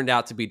turned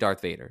out to be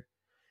Darth Vader?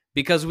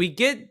 Because we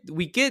get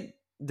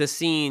the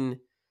scene,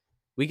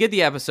 we get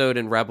the episode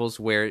in Rebels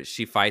where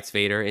she fights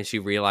Vader and she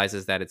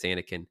realizes that it's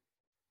Anakin.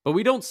 But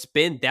we don't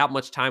spend that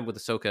much time with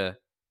Ahsoka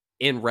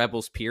in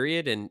Rebels,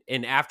 period.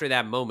 And after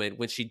that moment,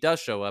 when she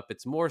does show up,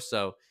 it's more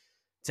so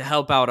to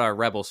help out our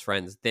Rebels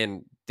friends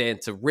than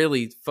to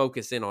really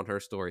focus in on her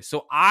story.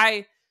 So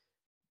I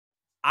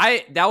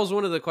that was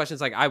one of the questions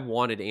like I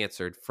wanted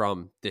answered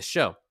from this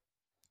show.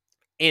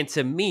 And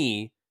to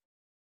me,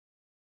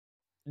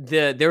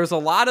 there was a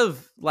lot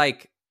of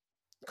like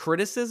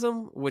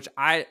criticism, which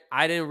I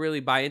didn't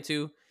really buy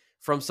into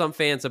from some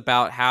fans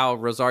about how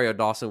Rosario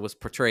Dawson was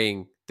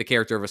portraying the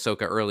character of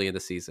Ahsoka early in the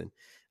season.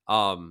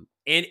 And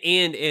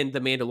in The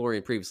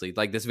Mandalorian previously,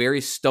 like this very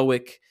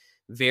stoic,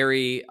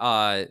 very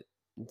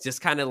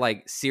just kind of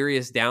like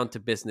serious, down to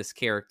business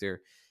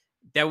character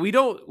that we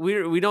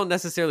don't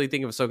necessarily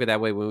think of Ahsoka that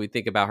way when we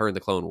think about her in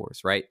the Clone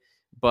Wars, right?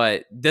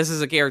 But this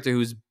is a character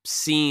who's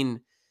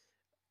seen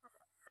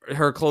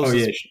her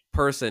closest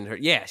person.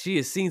 She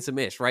has seen some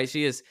ish, right?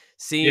 She has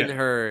seen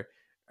her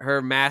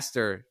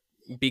master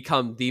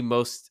become the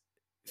most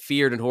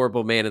feared and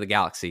horrible man in the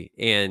galaxy.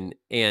 And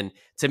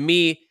to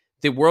me,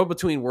 the World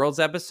Between Worlds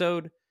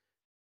episode,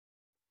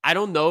 I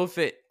don't know if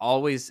it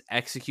always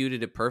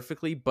executed it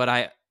perfectly,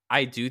 but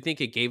I do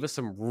think it gave us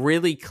some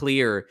really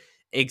clear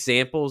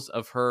examples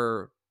of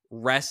her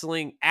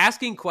wrestling,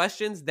 asking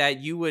questions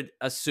that you would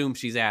assume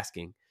she's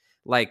asking.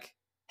 Like,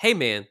 hey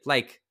man,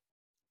 like,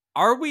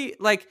 are we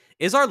like,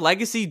 is our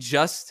legacy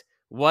just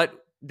what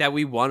that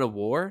we won a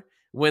war?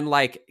 When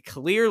like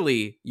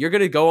clearly you're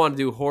gonna go on to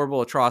do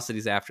horrible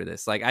atrocities after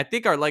this. Like, I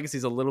think our legacy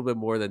is a little bit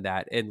more than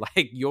that. And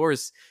like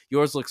yours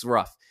looks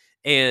rough.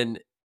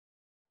 And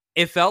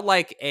it felt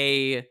like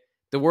the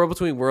World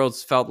Between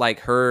Worlds felt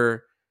like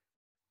her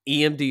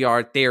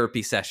EMDR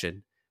therapy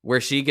session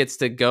where she gets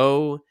to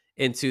go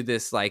into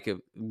this like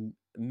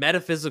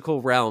metaphysical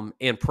realm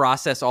and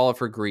process all of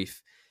her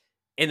grief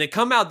and then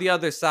come out the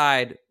other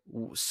side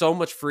so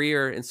much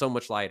freer and so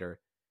much lighter.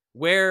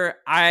 Where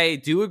I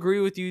do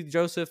agree with you,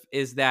 Joseph,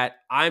 is that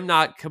I'm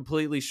not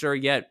completely sure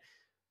yet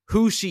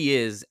who she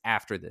is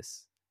after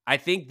this. I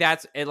think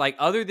that's like,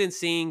 other than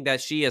seeing that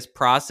she has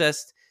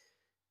processed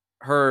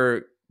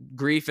her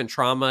grief and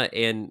trauma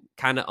and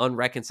kind of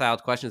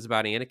unreconciled questions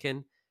about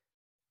Anakin,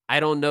 I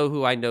don't know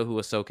who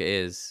Ahsoka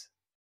is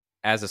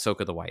as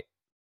Ahsoka the White.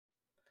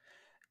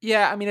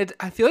 Yeah, I mean,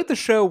 I feel like the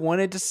show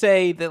wanted to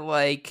say that,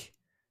 like,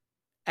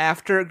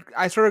 after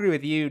I sort of agree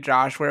with you,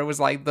 Josh, where it was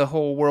like the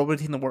whole world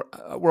between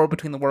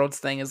the worlds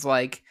thing is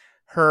like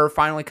her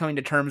finally coming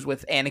to terms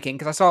with Anakin.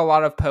 Because I saw a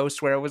lot of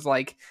posts where it was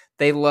like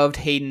they loved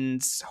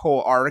Hayden's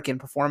whole arc and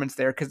performance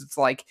there because it's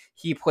like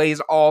he plays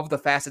all of the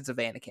facets of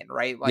Anakin,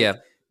 right? Like Yeah.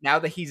 now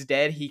that he's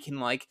dead, he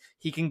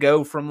can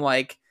go from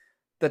like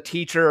the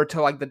teacher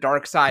to like the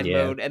dark side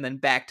Yeah. mode and then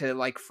back to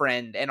like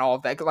friend and all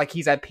of that. Like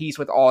he's at peace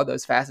with all of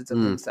those facets of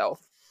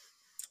himself.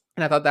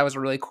 And I thought that was a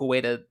really cool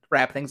way to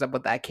wrap things up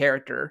with that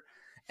character.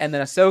 And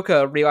then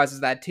Ahsoka realizes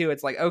that too.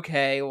 It's like,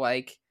 okay,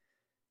 like,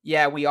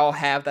 yeah, we all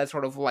have that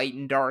sort of light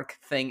and dark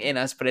thing in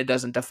us, but it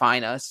doesn't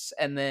define us.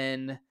 And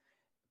then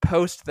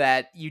post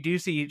that, you do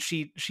see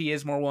she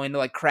is more willing to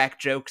like crack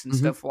jokes and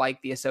stuff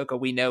like the Ahsoka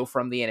we know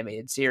from the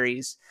animated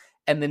series.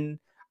 And then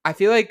I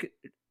feel like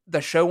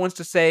the show wants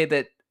to say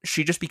that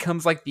she just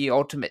becomes like the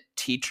ultimate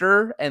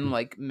teacher and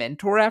like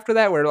mentor after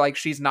that, where like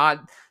she's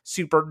not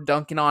super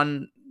dunking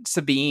on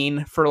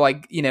Sabine for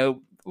like, you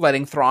know,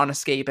 letting Thrawn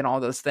escape and all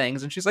those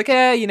things, and she's like,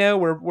 yeah, you know,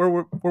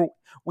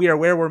 we are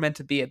where we're meant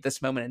to be at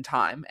this moment in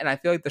time. And I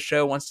feel like the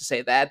show wants to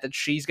say that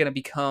she's going to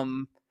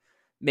become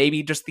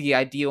maybe just the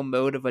ideal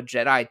mode of a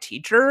Jedi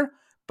teacher,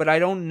 but I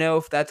don't know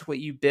if that's what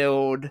you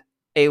build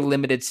a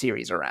limited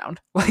series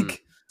around.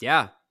 Like,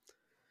 yeah,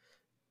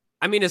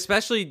 I mean,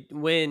 especially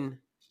when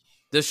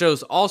the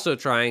show's also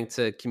trying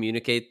to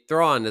communicate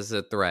Thrawn as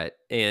a threat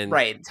and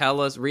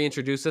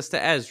reintroduce us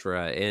to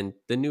Ezra and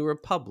the New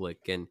Republic.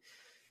 And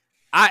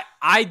I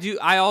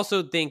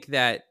also think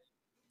that,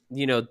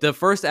 you know, the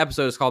first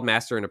episode is called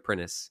Master and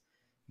Apprentice.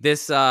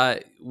 There's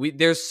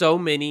so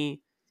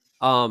many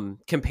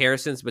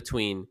comparisons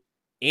between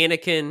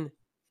Anakin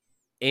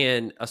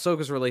and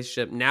Ahsoka's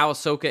relationship, now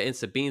Ahsoka and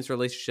Sabine's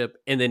relationship,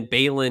 and then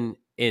Baylan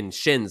and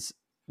Shin's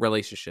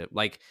relationship.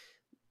 Like,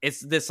 it's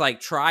this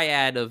like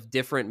triad of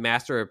different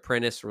master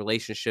apprentice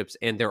relationships,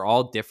 and they're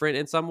all different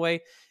in some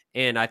way.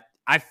 And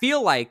I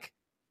feel like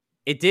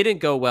it didn't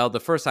go well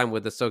the first time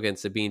with Ahsoka and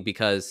Sabine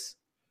because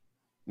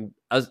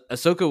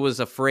Ahsoka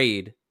was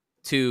afraid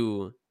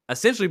to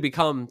essentially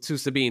become to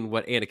Sabine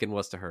what Anakin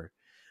was to her,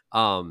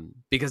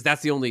 because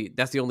that's the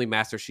only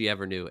master she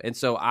ever knew. And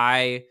so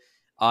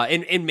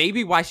and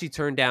maybe why she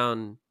turned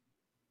down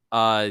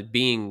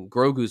being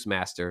Grogu's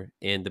master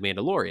in The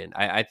Mandalorian.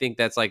 I think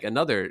that's like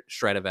another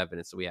shred of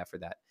evidence that we have for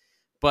that.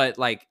 But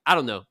like, I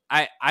don't know.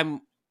 I'm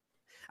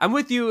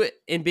with you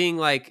in being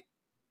like,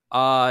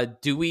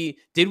 did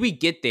we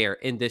get there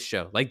in this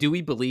show? Like, do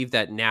we believe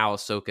that now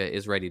Ahsoka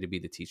is ready to be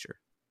the teacher?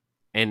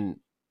 And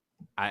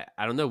I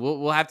don't know.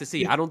 We'll have to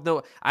see. I don't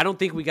know. I don't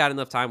think we got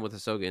enough time with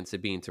Ahsoka and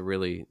Sabine to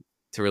really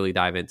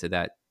dive into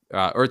that,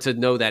 or to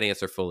know that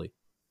answer fully.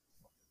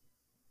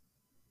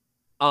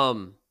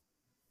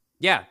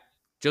 Yeah.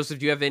 Joseph,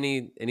 do you have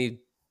any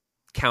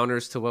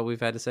counters to what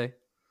we've had to say?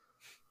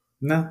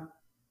 No.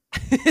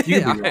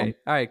 All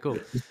right, cool.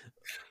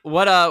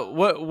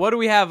 What do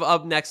we have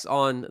up next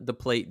on the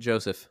plate,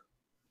 Joseph?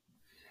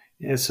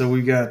 Yeah, so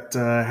we got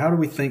how do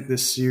we think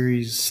this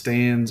series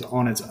stands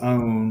on its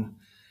own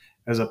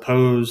as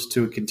opposed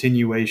to a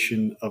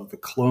continuation of the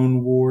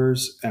Clone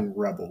Wars and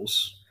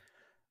Rebels?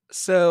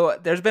 so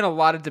there's been a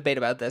lot of debate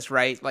about this,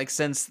 right? Like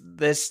since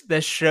this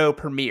show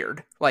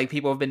premiered, like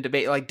people have been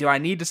debating, like, do I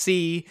need to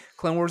see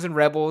Clone Wars and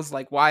Rebels?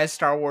 Like, why is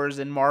Star Wars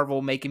and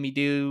Marvel making me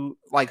do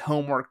like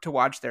homework to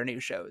watch their new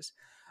shows?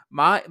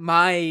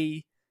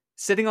 My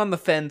sitting on the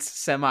fence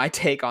semi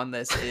take on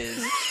this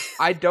is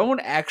I don't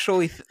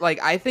actually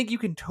like. I think you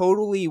can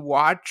totally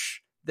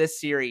watch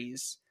this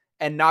series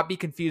and not be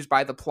confused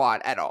by the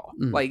plot at all.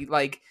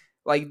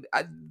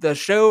 The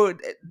show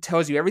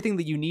tells you everything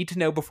that you need to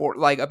know before,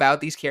 like,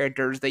 about these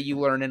characters that you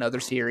learn in other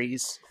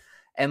series,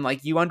 and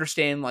like you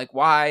understand like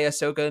why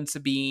Ahsoka and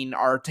Sabine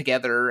are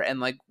together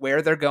and like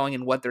where they're going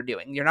and what they're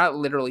doing. You're not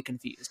literally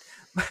confused.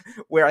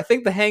 Where I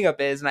think the hangup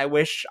is, and I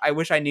wish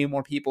I knew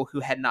more people who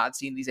had not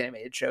seen these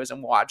animated shows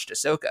and watched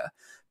Ahsoka,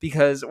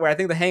 because where I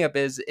think the hangup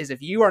is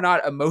if you are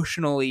not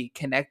emotionally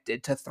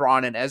connected to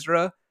Thrawn and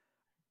Ezra,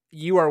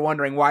 you are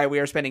wondering why we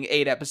are spending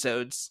 8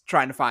 episodes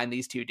trying to find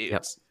these two dudes.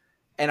 Yep.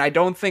 And I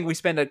don't think we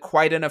spend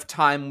quite enough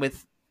time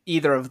with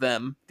either of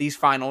them, these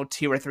final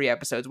 2 or 3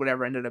 episodes,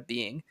 whatever ended up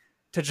being,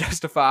 to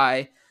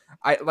justify.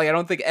 I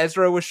don't think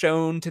Ezra was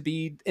shown to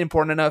be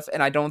important enough,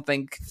 and I don't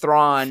think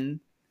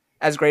Thrawn,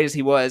 as great as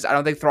he was, I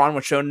don't think Thrawn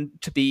was shown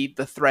to be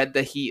the thread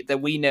that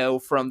we know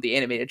from the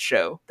animated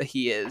show that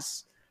he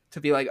is. To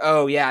be like,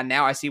 oh yeah,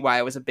 now I see why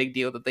it was a big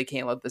deal that they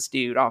can't let this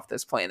dude off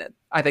this planet.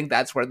 I think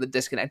that's where the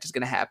disconnect is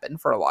going to happen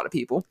for a lot of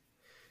people.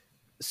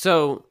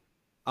 So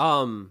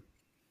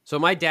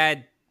my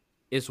dad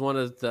is one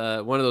of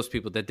those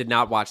people that did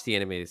not watch the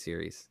animated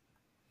series,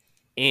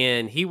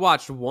 and he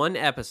watched one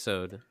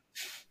episode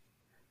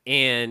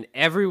And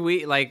every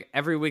week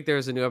there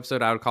was a new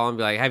episode. I would call him and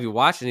be like, have you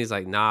watched? And he's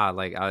like, nah,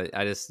 like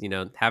I just,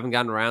 haven't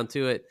gotten around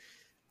to it.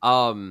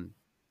 Um,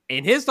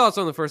 and his thoughts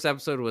on the first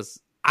episode was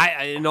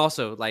and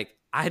also like,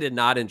 I did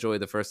not enjoy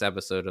the first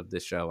episode of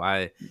this show.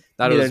 I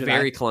thought it Neither was did I.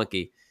 very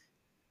clunky.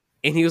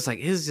 And he was like,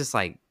 it's just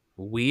like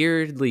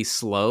weirdly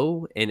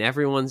slow and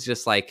everyone's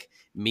just like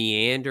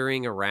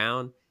meandering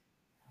around.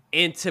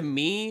 And to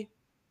me,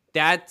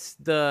 that's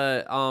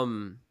the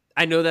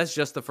I know that's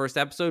just the first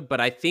episode,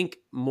 but I think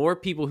more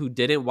people who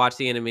didn't watch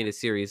the animated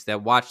series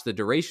that watched the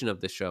duration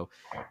of the show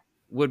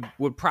would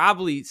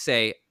probably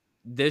say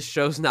this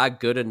show's not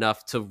good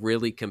enough to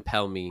really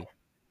compel me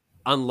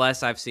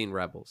unless I've seen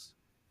Rebels.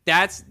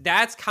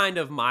 That's kind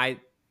of my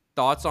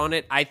thoughts on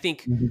it. I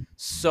think Mhm.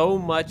 so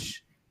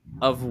much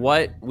of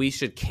what we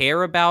should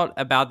care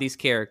about these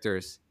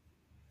characters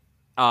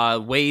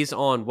weighs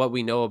on what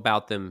we know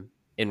about them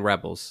in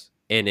Rebels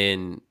and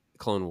in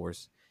Clone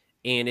Wars.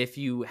 And if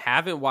you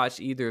haven't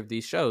watched either of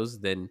these shows,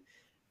 then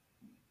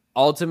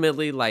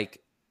ultimately, like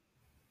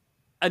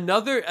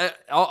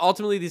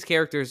ultimately these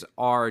characters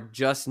are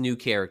just new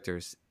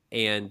characters,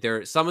 and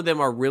some of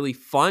them are really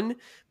fun,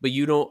 but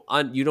you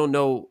don't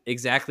know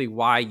exactly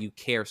why you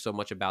care so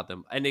much about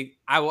them. And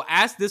I will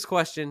ask this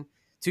question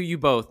to you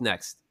both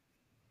next.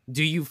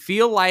 Do you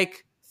feel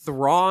like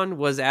Thrawn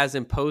was as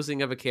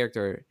imposing of a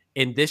character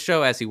in this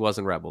show as he was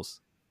in Rebels?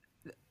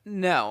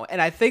 No,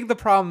 and I think the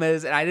problem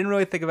is, and I didn't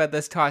really think about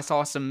this till I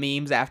saw some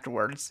memes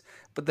afterwards,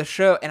 but the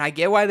show, and I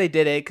get why they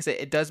did it, because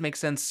it does make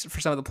sense for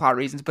some of the plot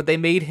reasons, but they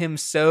made him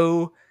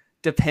so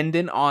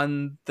dependent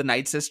on the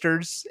Night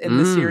Sisters in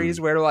the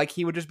series, where like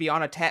he would just be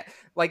on attack.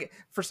 Like,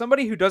 for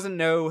somebody who doesn't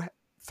know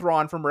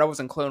Thrawn from Rebels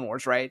and Clone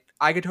Wars, right?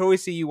 I could totally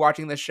see you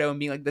watching this show and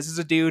being like, this is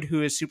a dude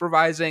who is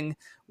supervising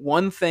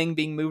one thing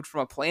being moved from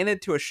a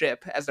planet to a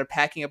ship as they're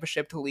packing up a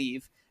ship to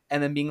leave,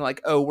 and then being like,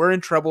 oh, we're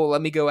in trouble.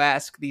 Let me go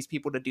ask these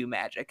people to do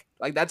magic.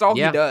 Like, that's all he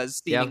Yeah.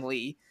 does, Yeah.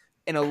 seemingly,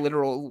 in a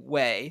literal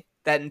way,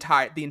 the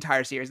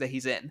entire series that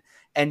he's in.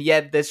 And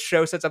yet this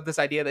show sets up this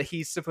idea that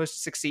he's supposed to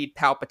succeed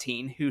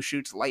Palpatine, who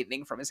shoots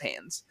lightning from his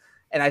hands.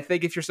 And I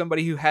think if you're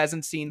somebody who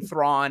hasn't seen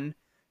Thrawn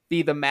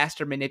be the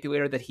master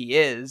manipulator that he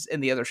is in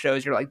the other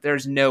shows, you're like,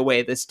 there's no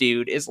way this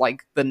dude is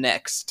like the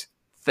next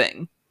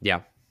thing.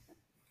 Yeah.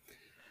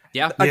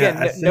 Yeah.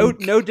 Again, Yeah,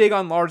 no dig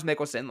on Lars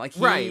Mikkelsen. Like, he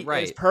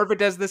Right. is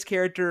perfect as this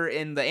character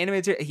in the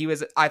animated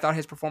series. I thought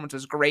his performance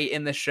was great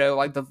in this show.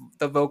 Like,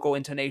 the vocal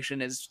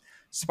intonation is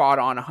spot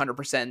on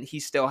 100%.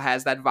 He still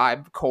has that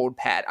vibe, cold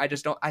Pat. I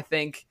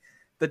think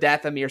the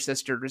Dathomir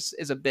sisters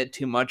is a bit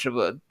too much of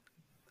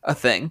a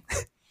thing.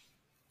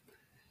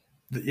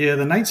 Yeah,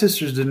 the Night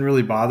Sisters didn't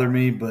really bother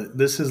me, but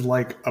this is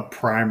like a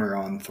primer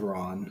on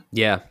Thrawn.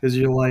 Yeah. Because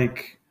you're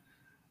like,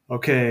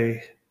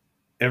 okay,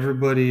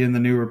 everybody in the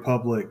New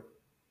Republic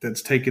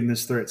that's taking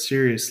this threat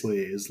seriously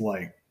is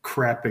like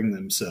crapping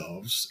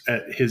themselves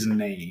at his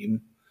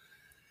name.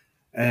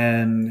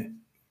 And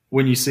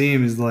when you see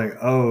him, he's like,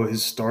 oh,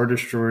 his Star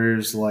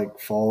Destroyer's like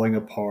falling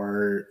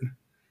apart.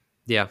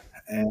 Yeah.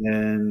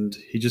 And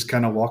he just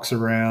kind of walks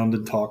around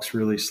and talks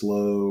really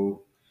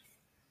slow.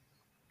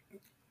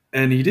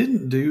 And he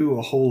didn't do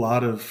a whole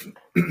lot of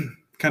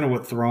kind of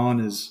what Thrawn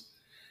is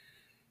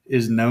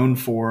known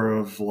for,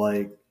 of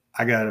like,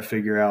 I got to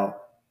figure out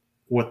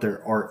what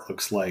their art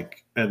looks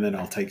like and then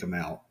I'll take them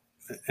out.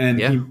 And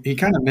Yeah. he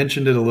kind of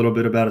mentioned it a little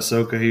bit about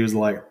Ahsoka. He was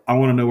like, I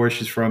want to know where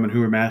she's from and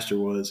who her master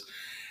was.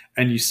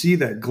 And you see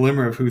that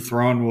glimmer of who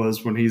Thrawn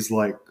was when he's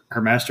like,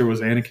 her master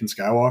was Anakin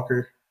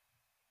Skywalker.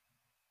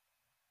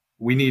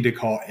 We need to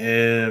call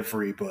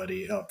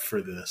everybody up for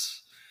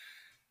this.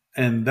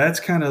 And that's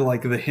kind of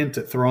like the hint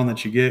at Thrawn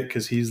that you get,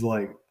 because he's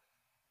like,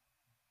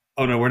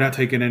 oh no, we're not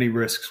taking any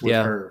risks with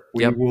her.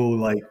 We will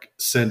like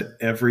send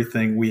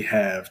everything we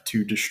have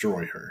to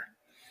destroy her.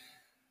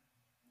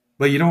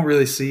 But you don't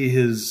really see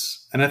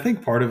his, and I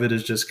think part of it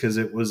is just because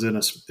it was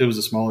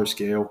a smaller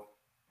scale.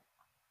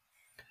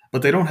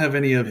 But they don't have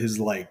any of his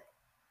like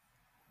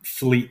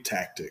fleet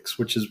tactics,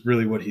 which is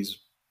really what he's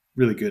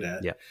really good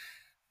at. Yeah.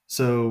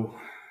 So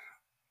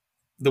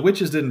the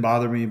witches didn't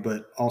bother me,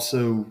 but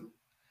also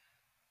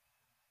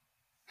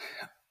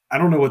I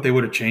don't know what they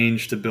would have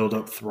changed to build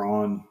up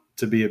Thrawn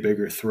to be a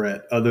bigger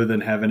threat, other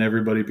than having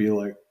everybody be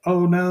like,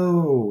 "Oh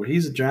no,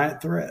 he's a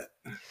giant threat."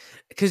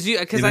 Because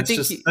I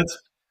think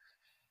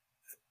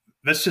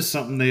that's just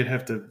something they'd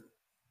have to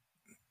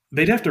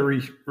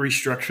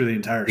restructure the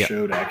entire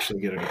show to actually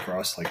get it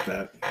across like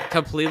that.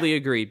 Completely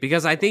agreed,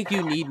 because I think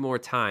you need more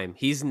time.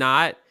 He's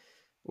not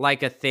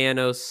like a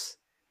Thanos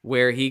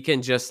where he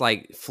can just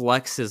like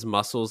flex his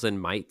muscles and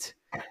might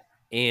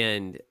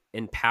and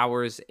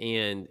powers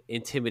and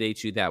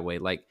intimidate you that way.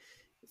 Like,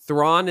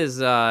 Thrawn is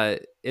a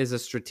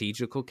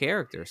strategical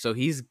character, so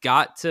he's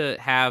got to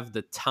have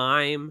the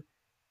time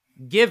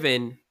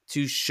given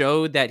to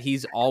show that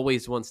he's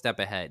always one step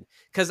ahead.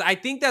 Because I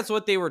think that's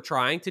what they were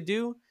trying to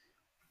do.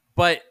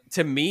 But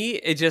to me,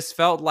 it just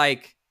felt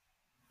like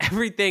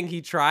everything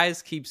he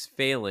tries keeps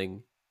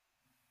failing.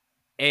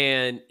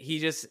 And he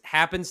just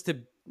happens to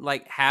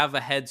like have a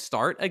head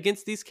start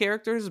against these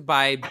characters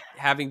by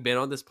having been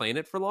on this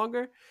planet for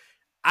longer.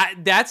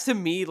 That's to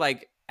me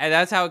like, and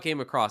that's how it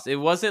came across. It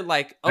wasn't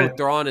like, oh, I,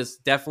 Thrawn has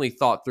definitely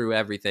thought through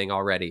everything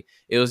already.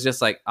 It was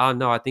just like, oh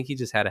no, I think he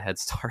just had a head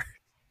start.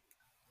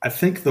 I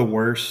think the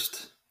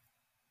worst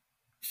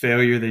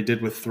failure they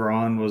did with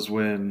Thrawn was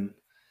when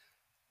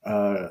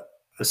uh,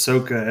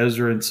 Ahsoka,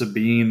 Ezra, and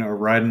Sabine are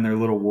riding their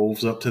little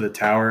wolves up to the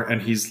tower,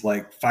 and he's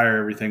like, "Fire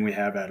everything we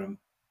have at them,"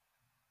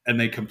 and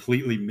they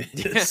completely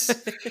miss.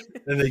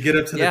 And they get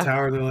up to the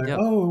tower, and they're like, Yep.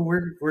 "Oh,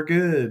 we're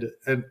good."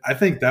 And I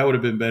think that would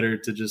have been better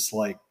to just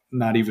like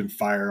not even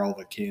fire all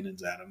the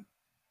cannons at them.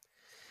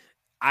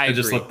 I And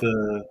agree.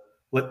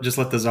 just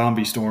let the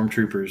zombie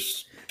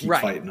stormtroopers keep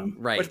fighting them.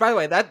 Right. Which, by the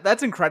way,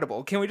 that's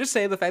incredible. Can we just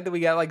say the fact that we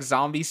got like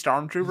zombie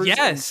stormtroopers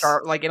Yes.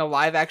 like in a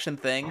live action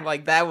thing?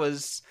 Like that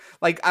was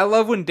like, I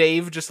love when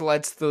Dave just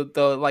lets the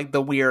like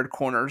the weird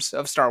corners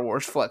of Star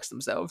Wars flex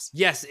themselves.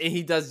 Yes, and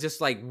he does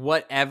just like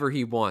whatever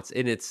he wants,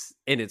 and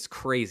it's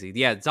crazy.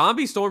 Yeah,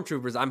 zombie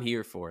stormtroopers, I'm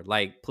here for.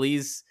 Like,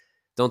 please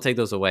don't take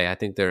those away. I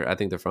think they're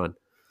fun.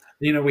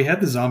 You know, we had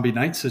the zombie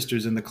Night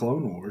Sisters in the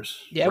Clone Wars.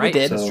 Yeah, right? we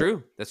did. That's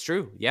true. That's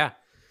true. Yeah.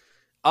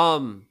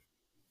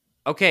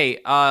 Okay.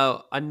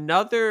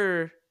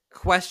 Another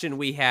question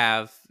we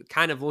have,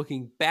 kind of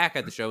looking back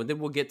at the show, and then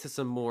we'll get to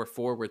some more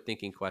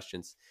forward-thinking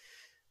questions,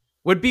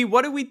 would be,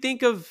 what do we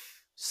think of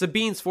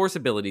Sabine's Force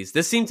abilities?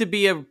 This seemed to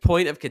be a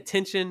point of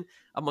contention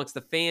amongst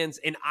the fans,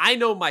 and I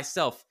know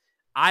myself,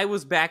 I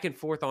was back and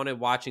forth on it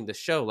watching the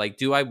show. Like,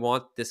 do I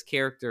want this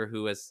character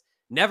who has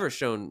never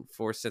shown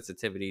Force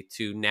sensitivity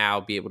to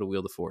now be able to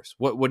wield the Force?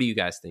 What do you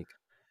guys think?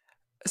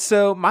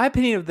 So my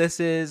opinion of this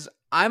is,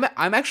 I'm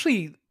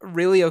actually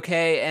really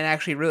okay and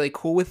actually really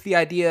cool with the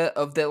idea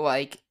of that,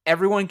 like,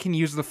 everyone can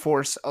use the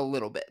Force a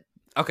little bit.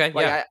 Okay,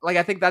 Like, yeah.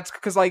 I think that's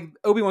because, like,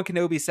 Obi-Wan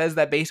Kenobi says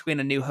that basically in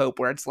A New Hope,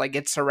 where it's like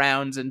it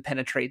surrounds and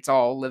penetrates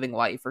all living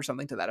life or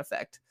something to that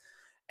effect.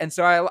 And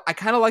so I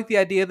kind of like the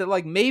idea that,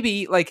 like,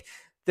 maybe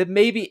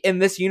in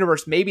this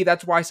universe, maybe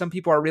that's why some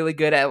people are really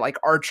good at, like,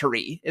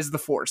 archery is the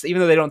Force,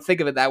 even though they don't think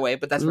of it that way,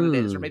 but that's what it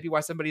is. Or maybe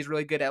why somebody's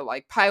really good at,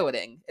 like,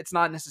 piloting. It's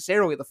not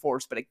necessarily the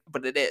Force,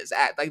 but it is.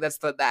 Like, that's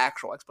the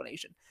actual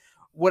explanation.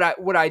 What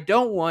I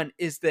don't want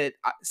is that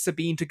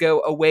Sabine to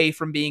go away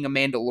from being a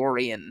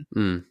Mandalorian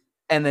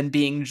and then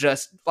being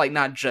just, like,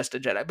 not just a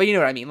Jedi, but you know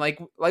what I mean? Like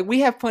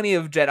we have plenty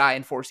of Jedi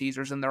and Force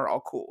users and they're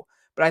all cool.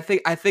 But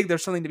I think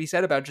there's something to be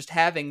said about just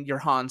having your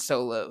Han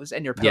Solos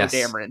and your Poe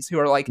Damerons who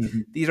are like,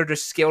 these are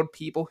just skilled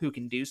people who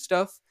can do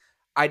stuff.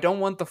 I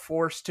don't want the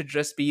Force to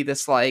just be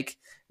this, like,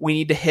 we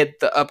need to hit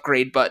the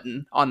upgrade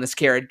button on this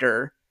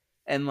character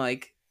and,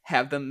 like,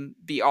 have them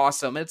be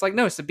awesome. And it's like,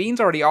 no,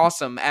 Sabine's already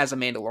awesome as a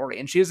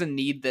Mandalorian. She doesn't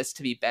need this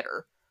to be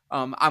better.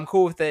 I'm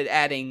cool with it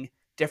adding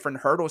different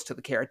hurdles to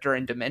the character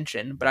and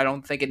dimension, but I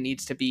don't think it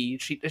needs to be,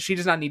 she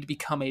does not need to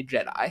become a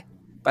Jedi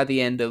by the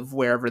end of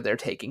wherever they're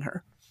taking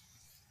her.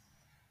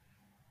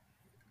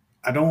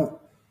 I don't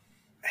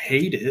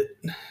hate it.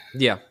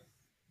 Yeah.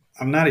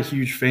 I'm not a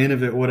huge fan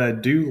of it. What I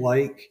do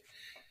like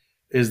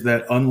is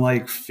that,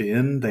 unlike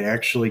Finn, they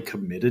actually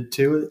committed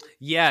to it.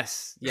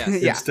 Yes. Yeah.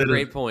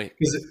 Great point.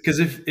 Because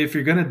if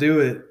you're gonna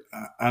do it,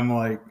 I'm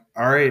like,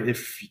 all right,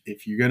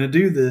 if you're gonna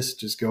do this,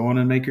 just go on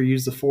and make her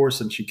use the Force.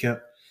 And she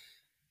kept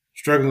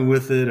struggling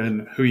with it,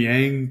 and Hu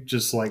Yang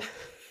just, like,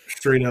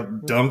 straight up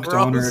dunked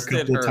on her a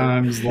couple of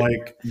times.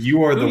 Like,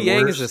 you are the worst. Hu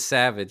Yang is a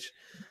savage.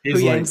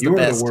 He's like, you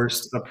are the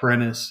worst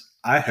apprentice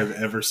I have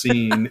ever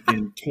seen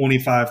in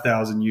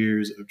 25,000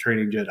 years of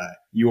training Jedi.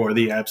 You are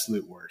the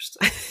absolute worst.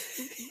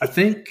 I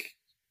think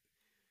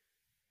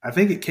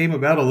it came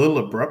about a little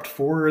abrupt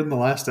for her in the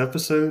last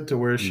episode, to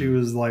where she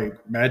was, like,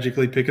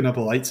 magically picking up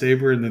a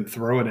lightsaber and then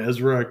throwing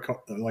Ezra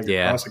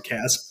across a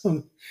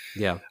chasm.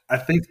 Yeah. I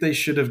think they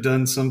should have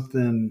done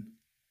something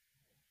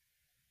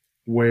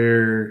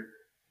where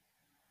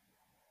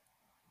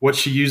what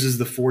she uses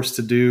the Force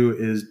to do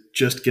is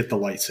just get the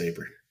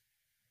lightsaber.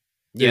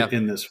 Yeah.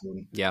 In this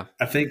one. Yeah.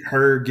 I think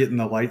her getting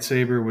the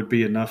lightsaber would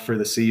be enough for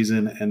the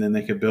season, and then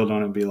they could build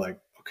on it and be like,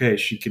 okay,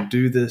 she can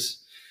do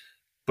this,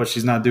 but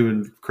she's not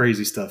doing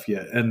crazy stuff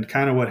yet. And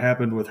kind of what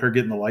happened with her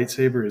getting the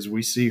lightsaber is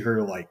we see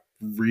her, like,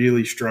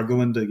 really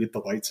struggling to get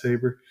the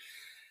lightsaber.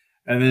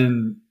 And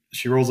then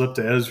she rolls up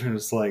to Ezra and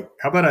it's like,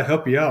 how about I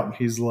help you out? And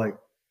he's like,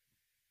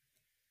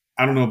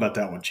 I don't know about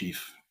that one,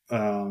 Chief.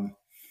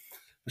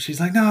 She's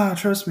like, no,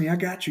 trust me, I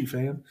got you,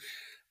 fam.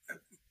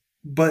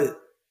 But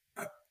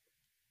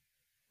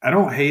I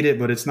don't hate it,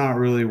 but it's not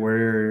really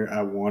where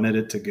I wanted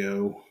it to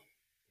go.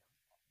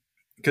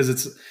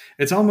 Because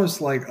it's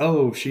almost like,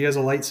 oh, she has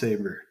a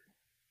lightsaber,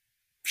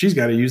 she's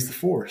got to use the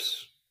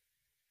Force,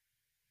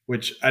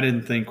 which I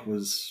didn't think it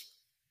was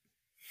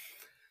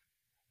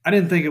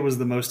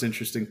the most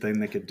interesting thing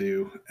they could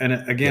do. And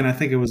again, I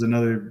think it was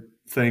another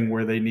thing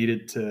where they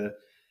needed to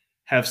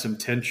have some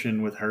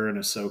tension with her and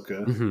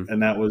Ahsoka,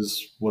 and that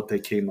was what they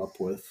came up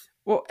with.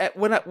 Well,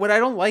 what I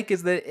don't like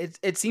is that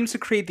it seems to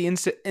create the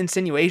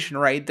insinuation,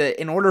 right, that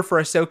in order for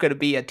Ahsoka to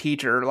be a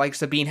teacher, like,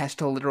 Sabine has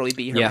to literally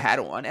be her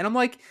Padawan. And I'm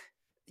like,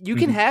 you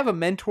can have a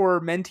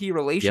mentor-mentee Yep.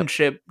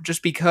 relationship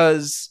just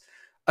because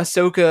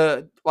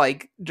Ahsoka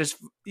like just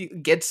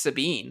gets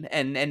Sabine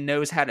and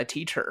knows how to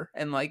teach her.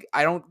 And like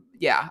I don't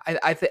yeah,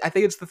 I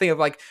think it's the thing of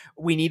like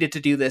we needed to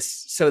do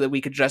this so that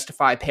we could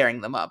justify pairing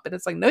them up. And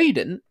it's like, no, you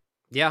didn't.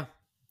 Yeah.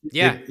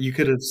 Yeah. You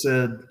could have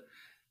said,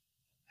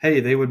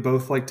 hey, they would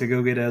both like to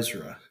go get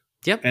Ezra.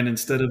 Yep. And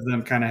instead of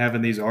them kind of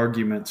having these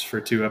arguments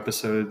for 2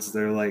 episodes,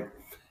 they're like,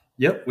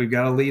 yep, we've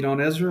got a lead on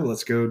Ezra.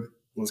 Let's go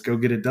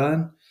get it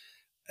done.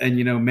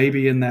 And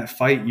maybe in that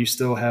fight you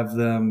still have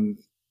them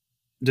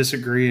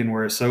disagreeing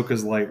where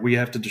Ahsoka's like, we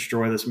have to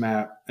destroy this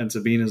map, and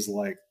Sabina's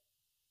like,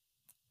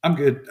 I'm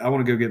good. I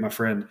want to go get my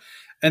friend.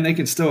 And they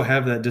can still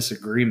have that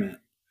disagreement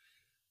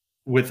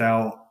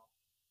without,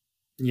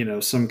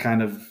 some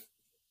kind of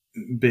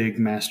big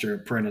master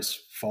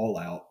apprentice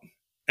fallout.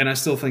 And I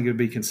still think it would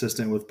be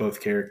consistent with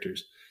both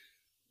characters.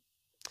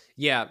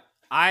 Yeah.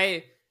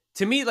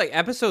 To me, like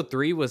episode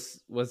 3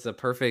 was the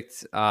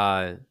perfect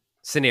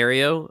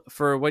scenario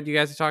for what you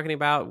guys are talking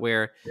about,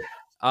 where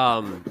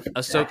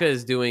Ahsoka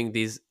is doing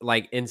these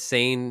like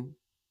insane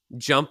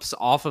jumps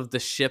off of the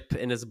ship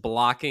and is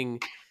blocking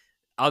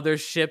other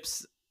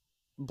ships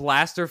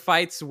blaster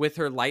fights with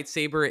her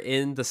lightsaber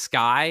in the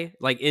sky,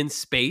 like in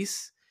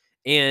space,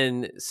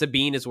 and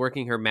Sabine is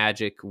working her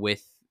magic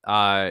with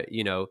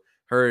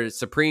her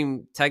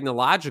supreme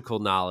technological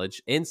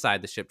knowledge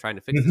inside the ship trying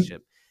to fix the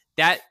ship.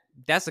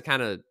 That's the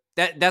kind of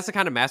that's the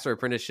kind of master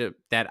apprenticeship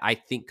that I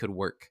think could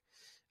work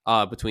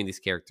between these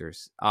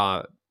characters.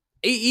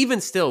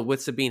 Even still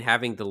with Sabine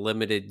having the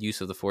limited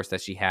use of the force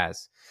that she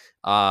has.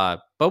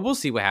 But we'll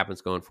see what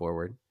happens going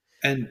forward.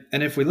 And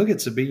if we look at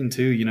Sabine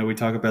too, we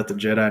talk about the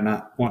Jedi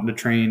not wanting to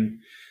train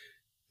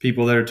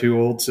people that are too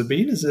old.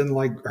 Sabine is in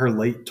like her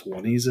late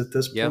 20s at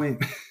this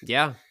point.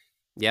 Yeah.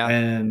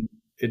 And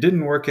it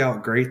didn't work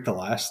out great the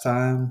last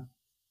time.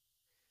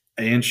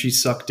 And she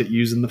sucked at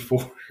using the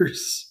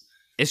Force.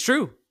 It's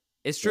true.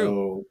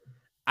 So,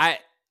 I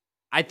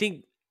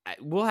think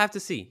we'll have to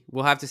see.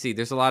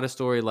 There's a lot of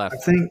story left.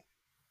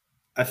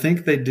 I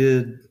think they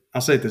did.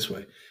 I'll say it this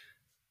way.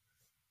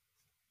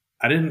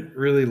 I didn't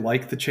really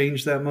like the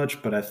change that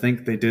much, but I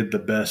think they did the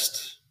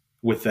best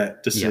with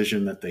that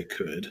decision that they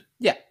could.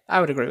 Yeah, I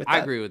would agree with that. I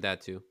agree with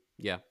that too.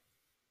 Yeah.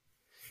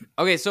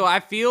 Okay, so I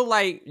feel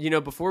like,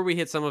 before we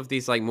hit some of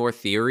these like more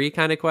theory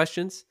kind of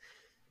questions,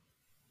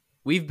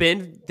 we've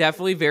been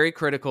definitely very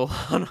critical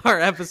on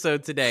our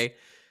episode today.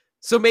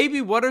 So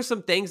maybe what are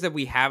some things that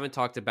we haven't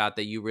talked about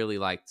that you really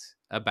liked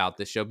about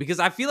this show?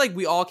 Because I feel like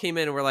we all came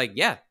in and we're like,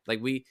 yeah,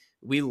 like we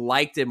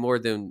liked it more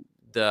than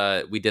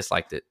we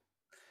disliked it.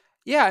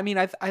 Yeah, I mean,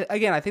 I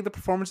think the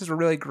performances were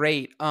really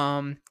great.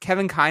 Kevin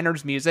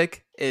Kiner's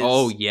music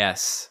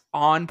is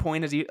on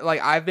point as you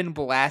like. I've been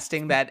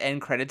blasting that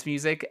end credits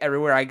music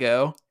everywhere I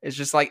go. It's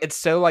just like it's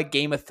so like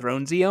Game of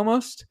Thronesy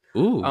almost.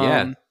 Ooh,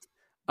 yeah.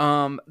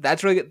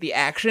 That's really good. The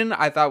action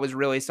I thought was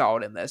really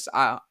solid in this.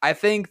 I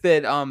think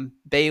that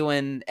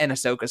Baylan and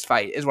Ahsoka's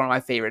fight is one of my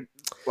favorite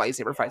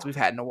lightsaber fights we've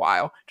had in a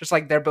while. Just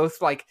like they're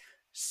both like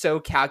so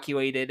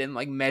calculated and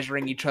like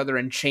measuring each other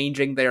and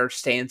changing their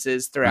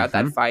stances throughout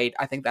that fight.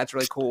 I think that's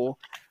really cool.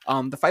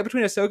 The fight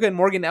between Ahsoka and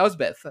Morgan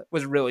Elsbeth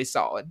was really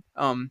solid.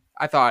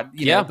 I thought,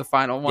 the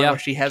final one where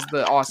she has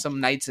the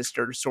awesome Night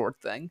Sister sword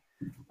thing.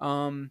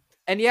 And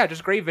yeah,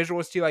 just great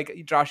visuals too. Like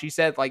Josh, you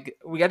said, like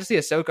we got to see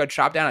Ahsoka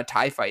chop down a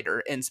TIE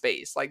fighter in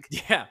space. Like,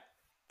 yeah,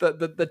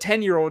 the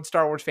 10-year-old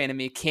Star Wars fan of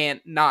me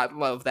can't not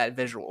love that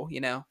visual,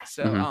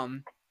 So,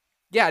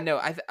 yeah, no,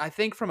 I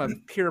think from a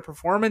pure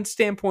performance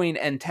standpoint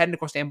and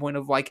technical standpoint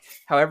of like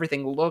how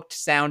everything looked,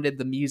 sounded,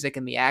 the music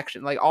and the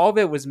action, like all of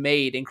it was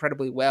made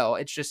incredibly well.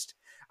 It's just,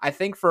 I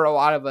think for a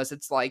lot of us,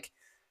 it's like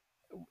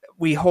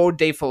we hold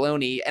Dave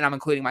Filoni, and I'm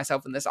including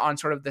myself in this, on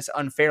sort of this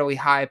unfairly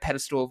high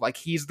pedestal of like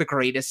he's the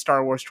greatest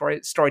Star Wars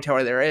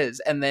storyteller there is,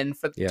 and then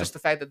for just the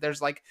fact that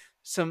there's like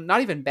some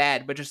not even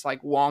bad but just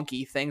like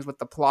wonky things with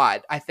the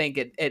plot, I think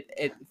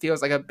it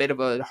feels like a bit of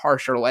a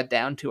harsher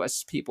letdown to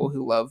us people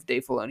who love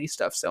Dave Filoni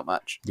stuff so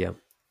much. Yeah,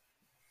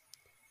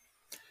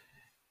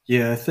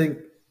 I think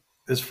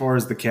as far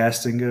as the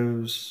casting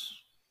goes,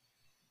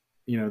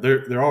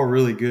 they're all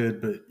really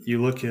good, but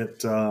you look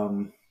at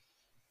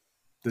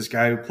this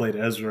guy who played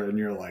Ezra, and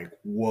you're like,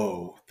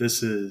 whoa,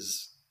 this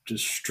is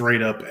just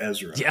straight up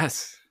Ezra.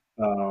 Yes.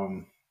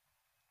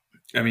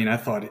 I mean, I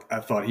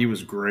thought he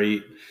was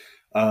great.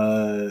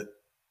 A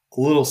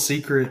little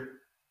secret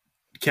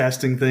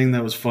casting thing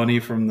that was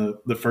funny from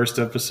the first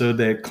episode.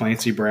 They had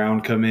Clancy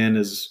Brown come in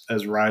as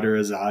Ryder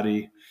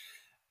Azadi.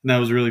 And that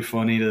was really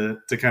funny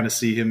to kind of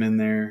see him in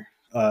there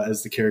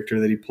as the character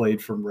that he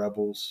played from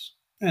Rebels.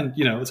 And,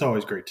 it's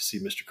always great to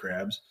see Mr.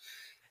 Krabs.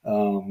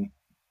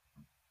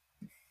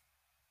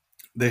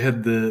 They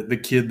had the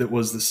kid that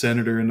was the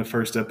senator in the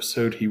first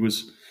episode. He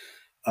was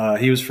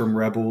from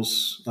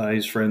Rebels.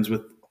 He's friends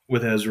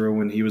with Ezra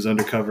when he was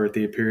undercover at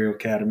the Imperial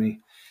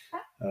Academy.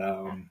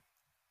 So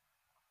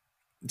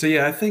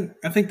yeah, I think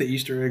the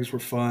Easter eggs were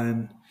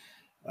fun.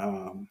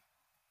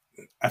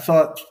 I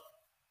thought,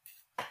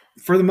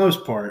 for the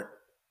most part,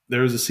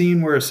 there was a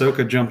scene where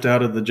Ahsoka jumped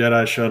out of the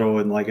Jedi shuttle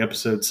in like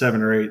episode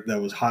 7 or 8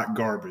 that was hot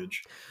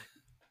garbage.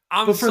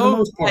 I'm But for the so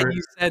most glad part,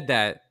 you said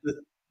that.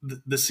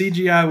 the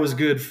CGI was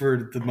good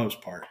for the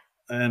most part,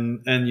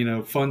 and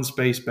fun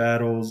space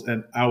battles,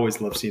 and I always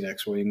love seeing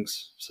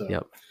X-wings. So,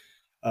 Yep.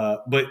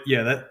 but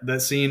yeah,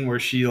 that scene where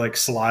she like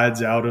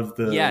slides out of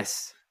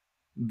Yes.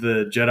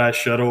 the Jedi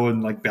shuttle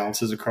and like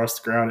bounces across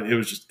the ground, it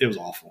was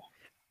awful.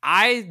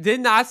 I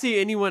did not see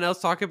anyone else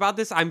talk about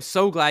this. I'm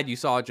so glad you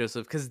saw it,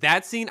 Joseph, because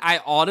that scene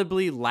I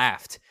audibly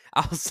laughed.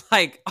 I was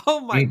like, "Oh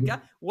my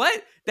god,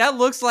 what? That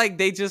looks like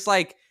they just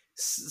like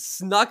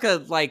snuck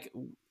a like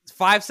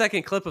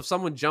 5-second clip of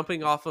someone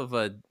jumping off of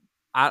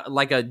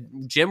like a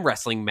gym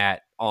wrestling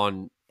mat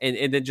on,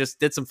 and then just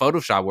did some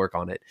Photoshop work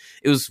on it.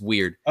 It was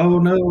weird." Oh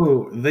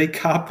no, they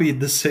copied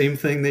the same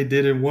thing they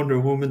did in Wonder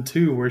Woman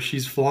 2 where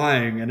she's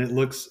flying and it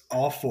looks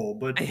awful,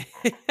 but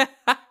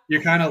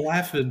you're kind of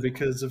laughing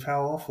because of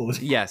how awful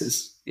it Yes,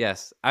 is.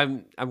 yes.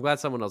 I'm glad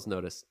someone else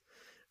noticed.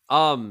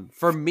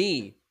 For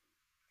me,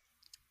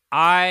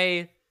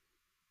 I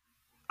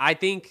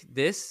think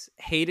this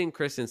Hayden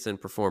Christensen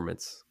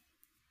performance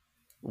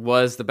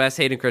was the best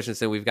Hayden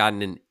Christensen we've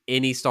gotten in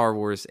any Star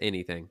Wars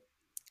anything.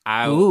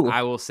 Ooh.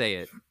 I will say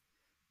it.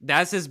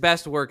 That's his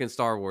best work in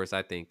Star Wars,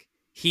 I think.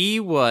 He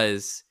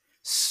was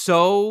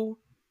so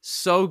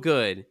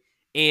good,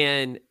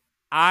 and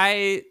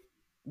I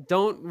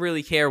don't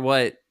really care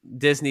what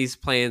Disney's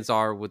plans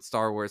are with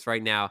Star Wars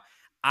right now.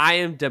 I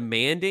am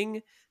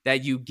demanding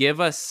that you give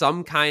us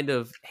some kind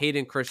of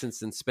Hayden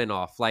Christensen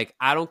spinoff. Like,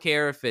 I don't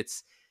care if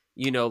it's,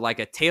 like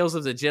a Tales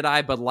of the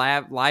Jedi, but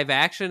live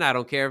action. I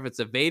don't care if it's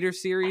a Vader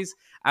series.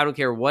 I don't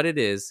care what it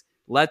is.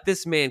 Let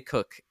this man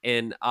cook.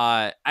 And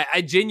I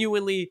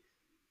genuinely,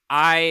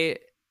 it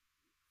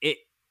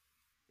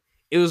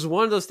it was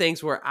one of those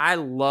things where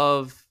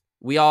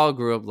we all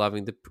grew up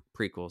loving the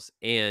prequels,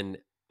 and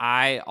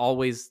I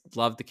always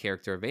loved the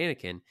character of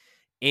Anakin.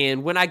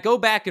 And when I go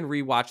back and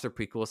rewatch the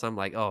prequels, I'm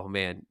like, oh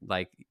man,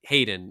 like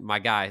Hayden, my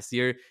guys,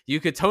 you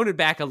could tone it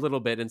back a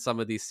little bit in some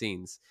of these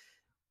scenes.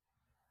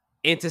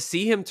 And to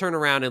see him turn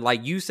around and,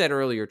 like you said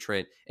earlier,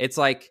 Trent, it's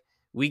like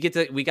we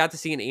got to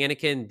see an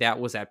Anakin that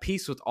was at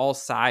peace with all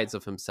sides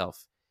of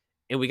himself.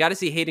 And we got to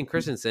see Hayden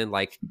Christensen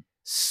like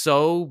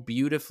so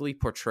beautifully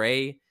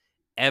portray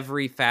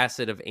every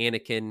facet of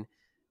Anakin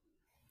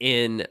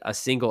in a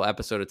single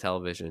episode of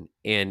television.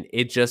 And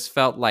it just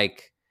felt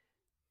like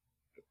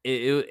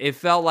it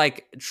felt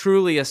like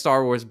truly a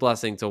Star Wars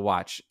blessing to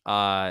watch.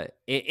 And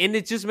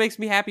it just makes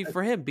me happy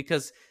for him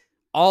because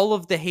all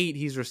of the hate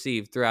he's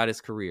received throughout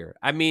his career.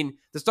 I mean,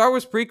 the Star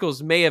Wars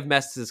prequels may have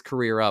messed his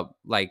career up,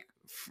 like,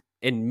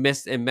 and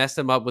messed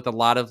him up with a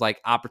lot of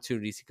like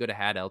opportunities he could have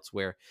had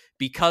elsewhere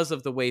because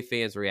of the way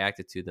fans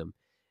reacted to them.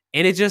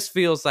 And it just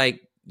feels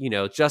like,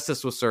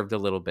 justice was served a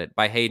little bit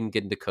by Hayden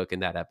getting to cook in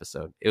that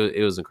episode.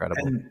 It was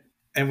incredible.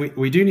 And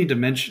we do need to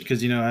mention,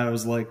 because I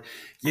was like,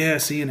 yeah,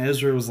 seeing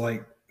Ezra was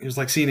like, it was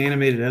like seeing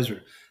animated Ezra.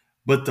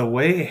 But the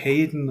way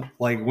Hayden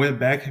like went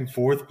back and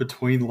forth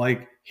between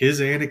like his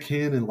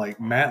Anakin and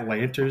like Matt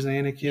Lanter's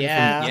Anakin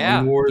from the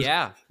Clone Wars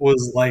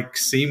was like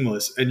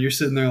seamless. And you're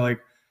sitting there like,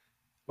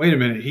 wait a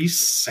minute, he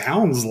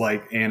sounds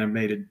like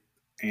animated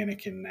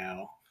Anakin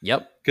now.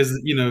 Yep. Because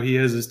he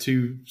has his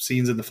 2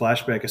 scenes in the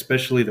flashback,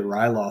 especially the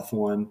Ryloth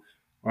one,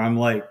 where I'm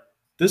like,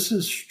 this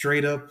is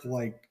straight up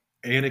like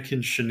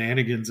Anakin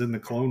shenanigans in the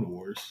Clone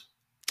Wars.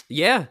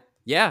 Yeah,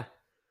 yeah.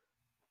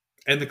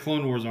 And the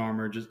Clone Wars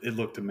armor, it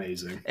looked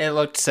amazing. It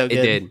looked so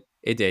good.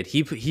 It did.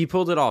 He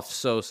pulled it off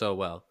so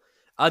well.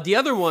 The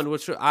other one,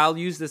 which I'll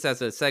use this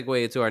as a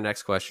segue into our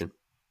next question,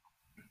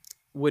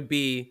 would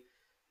be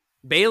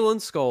Baylan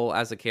Skoll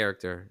as a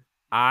character.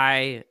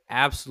 I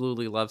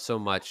absolutely love so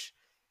much.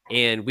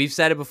 And we've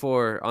said it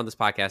before on this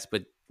podcast,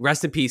 but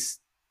rest in peace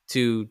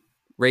to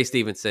Ray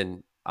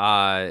Stevenson.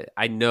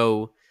 I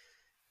know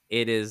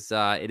it is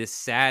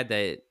sad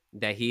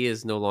that he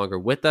is no longer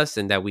with us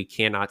and that we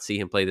cannot see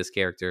him play this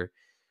character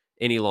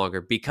any longer,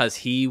 because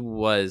he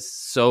was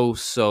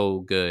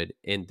so good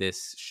in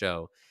this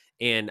show.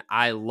 And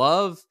I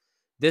love,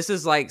 this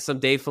is like some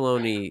Dave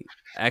Filoni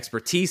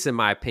expertise, in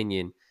my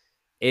opinion,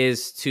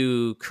 is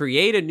to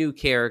create a new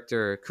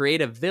character,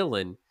 create a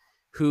villain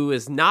who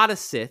is not a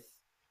Sith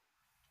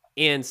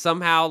and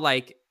somehow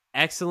like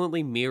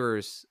excellently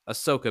mirrors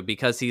Ahsoka,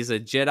 because he's a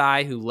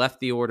Jedi who left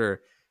the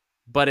Order,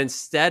 but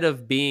instead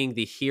of being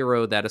the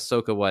hero that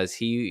Ahsoka was,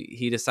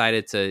 he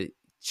decided to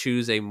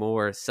choose a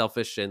more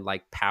selfish and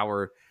like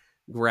power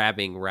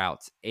grabbing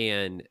route.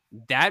 And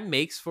that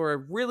makes for a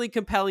really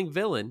compelling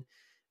villain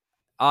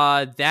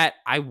that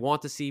I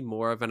want to see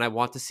more of. And I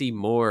want to see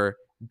more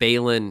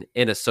Baylan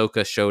and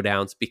Ahsoka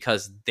showdowns,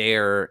 because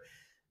they're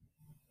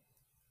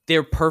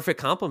perfect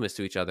complements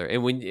to each other.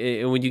 And when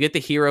you get the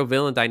hero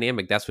villain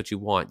dynamic, that's what you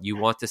want. You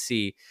want to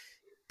see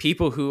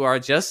people who are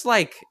just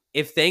like,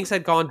 if things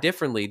had gone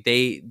differently,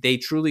 they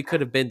truly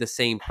could have been the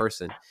same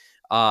person.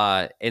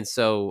 And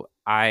so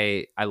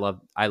I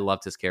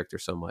loved his character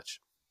so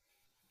much.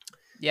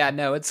 Yeah,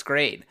 no, it's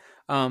great.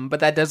 But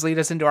that does lead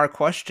us into our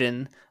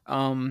question.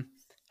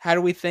 How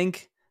do we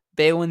think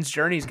Balin's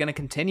journey is going to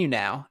continue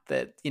now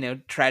that,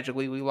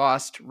 tragically we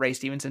lost Ray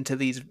Stevenson to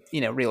these,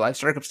 real life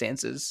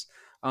circumstances.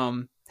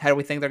 How do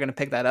we think they're going to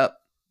pick that up?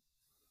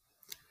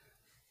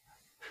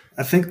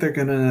 I think they're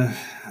gonna.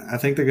 I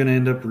think they're gonna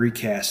end up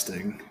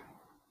recasting.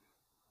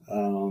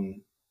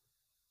 Um,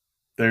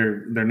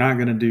 they're not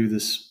gonna do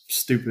this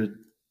stupid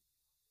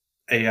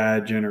AI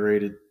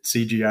generated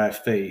CGI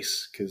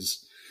face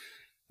because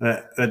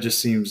that just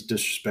seems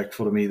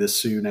disrespectful to me this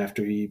soon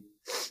after he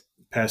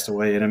passed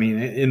away, and I mean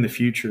in the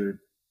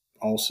future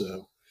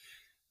also.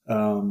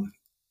 Um,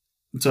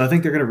 so I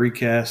think they're going to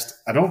recast.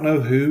 I don't know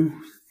who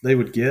they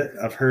would get.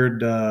 I've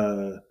heard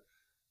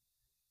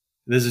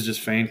this is just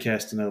fan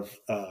casting of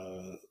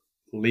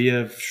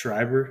Liev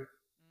Schreiber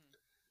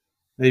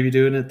maybe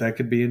doing it. That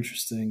could be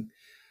interesting.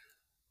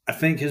 I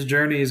think his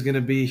journey is going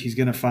to be he's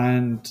going to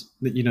find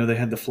that they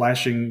had the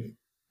flashing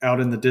out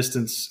in the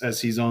distance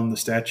as he's on the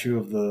statue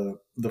of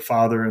the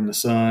father and the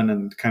son,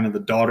 and kind of the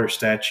daughter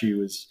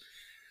statue is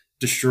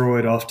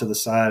destroyed off to the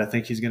side. I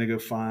think he's going to go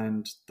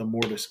find the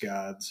Mortis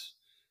gods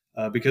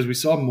because we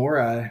saw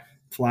Morai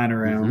flying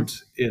around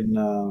in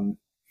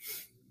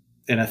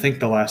I think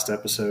the last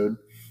episode,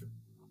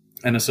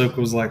 and Ahsoka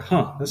was like,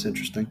 "Huh, that's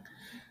interesting."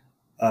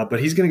 But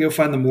he's going to go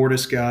find the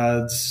Mortis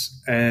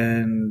gods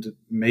and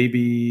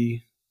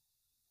maybe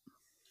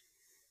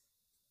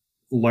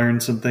learn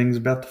some things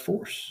about the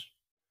Force.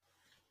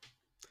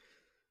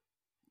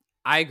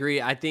 I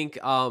agree. I think,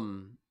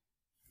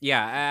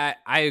 yeah,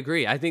 I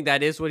agree. I think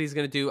that is what he's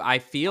going to do. I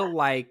feel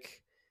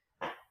like,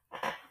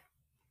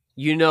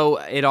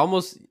 it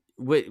almost,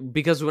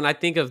 because when I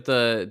think of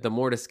the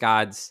Mortis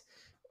gods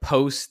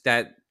post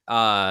that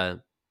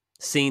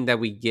scene that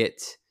we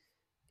get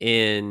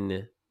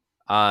in,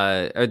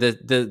 or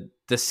the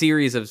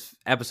series of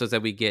episodes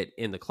that we get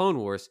in the Clone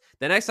Wars,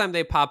 the next time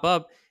they pop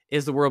up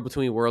is the World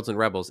Between Worlds and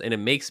Rebels, and it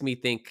makes me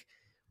think,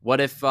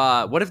 what if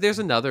there's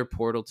another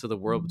portal to the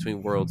World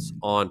Between Worlds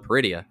on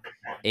Peridia,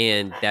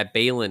 and that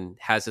Balin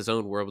has his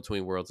own World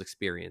Between Worlds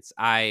experience?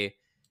 I'm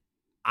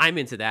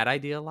into that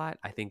idea a lot.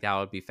 I think that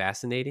would be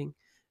fascinating.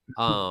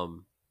 But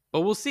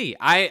we'll see.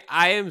 I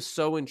am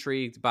so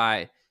intrigued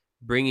by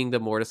bringing the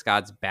Mortis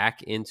gods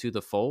back into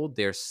the fold.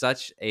 There's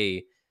such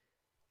a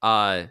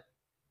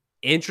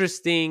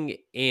interesting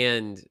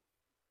and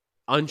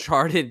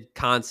uncharted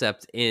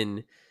concept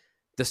in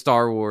the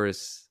Star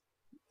Wars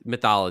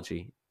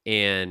mythology,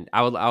 and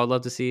I would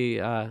love to see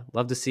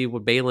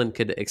what Balin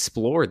could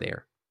explore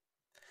there.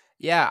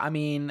 Yeah, I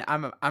mean,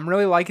 I'm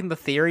really liking the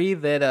theory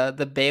that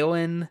the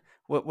Balin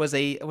was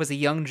a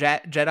young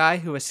Jedi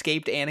who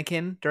escaped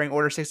Anakin during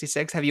Order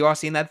 66. Have you all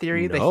seen that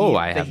theory? No,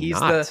 I have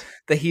not.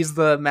 That he's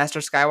the Master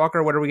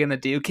Skywalker. What are we gonna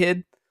do,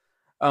 kid?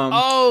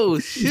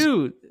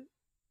 Shoot!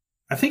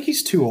 I think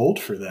he's too old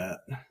for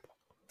that.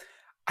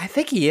 I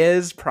think he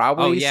is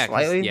probably. Oh yeah,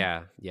 slightly.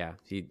 Yeah.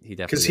 He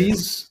definitely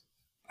because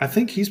I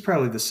think he's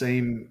probably the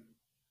same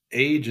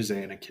age as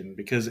Anakin,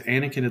 because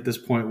Anakin at this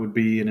point would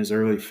be in his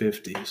early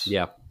 50s.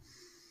 Yeah.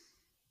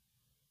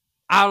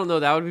 I don't know.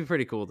 That would be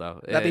pretty cool,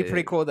 though. That'd be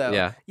pretty cool, though.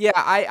 Yeah.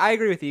 I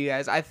agree with you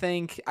guys. I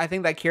think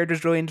that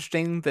character's really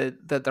interesting.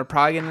 That they're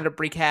probably gonna end up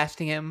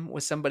recasting him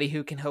with somebody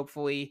who can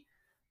hopefully,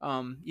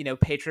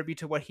 pay tribute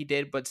to what he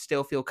did, but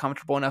still feel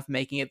comfortable enough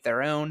making it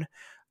their own.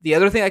 The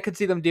other thing I could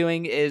see them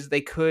doing is they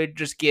could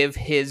just give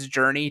his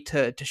journey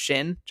to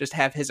Shin, just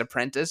have his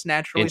apprentice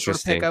naturally sort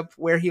of pick up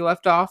where he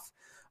left off.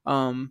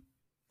 I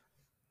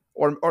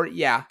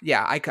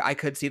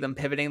could see them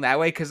pivoting that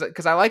way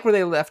because I like where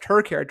they left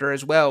her character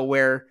as well,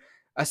 where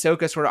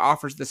Ahsoka sort of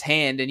offers this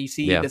hand, and you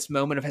see this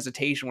moment of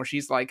hesitation where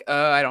she's like,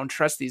 I don't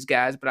trust these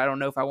guys, but I don't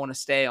know if I want to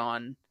stay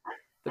on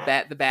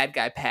the bad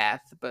guy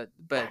path. But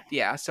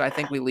yeah, so I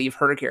think we leave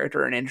her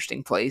character in an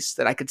interesting place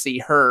that I could see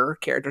her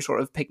character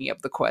sort of picking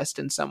up the quest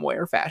in some way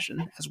or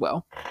fashion as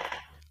well.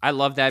 I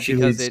love that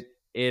because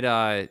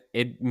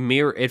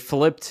it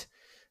flipped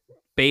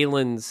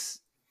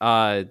Balin's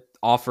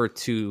offer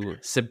to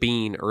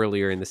Sabine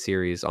earlier in the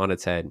series on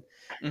its head.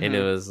 Mm-hmm. And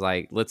it was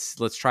like, let's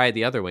try it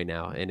the other way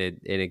now, and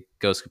it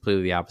goes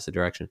completely the opposite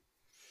direction.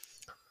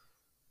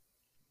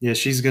 Yeah,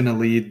 she's gonna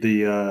lead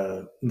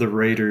the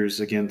Raiders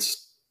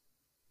against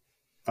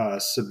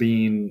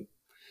Sabine,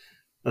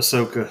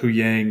 Ahsoka,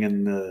 Huyang,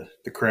 and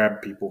the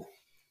crab people.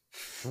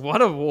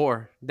 What a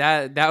war!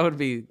 That would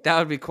be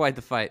quite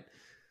the fight.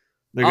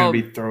 They're gonna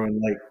be throwing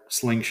like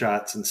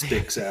slingshots and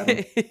sticks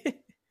at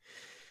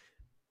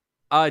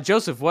them.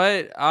 Joseph,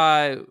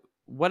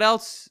 what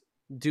else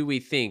do we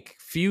think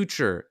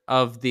future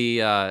of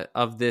the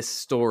of this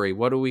story?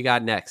 What do we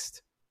got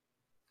next?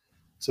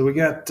 So we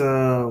got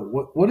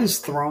what is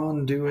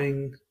Thrawn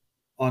doing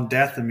on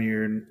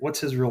Dathomir, and what's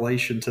his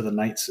relation to the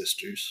Night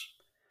Sisters?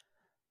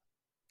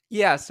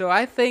 Yeah, so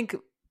I think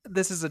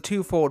this is a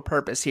twofold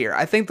purpose here.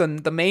 I think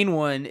the main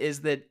one is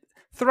that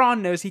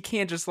Thrawn knows he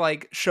can't just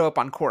like show up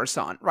on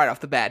Coruscant right off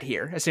the bat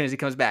here as soon as he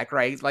comes back,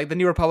 right? Like the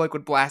New Republic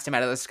would blast him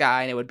out of the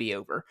sky and it would be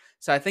over.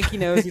 So I think he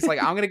knows he's like,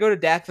 I'm going to go to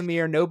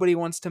Dathomir. Nobody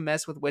wants to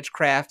mess with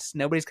witchcraft.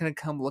 Nobody's going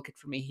to come looking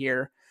for me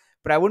here.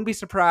 But I wouldn't be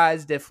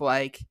surprised if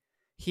like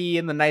he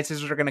and the Night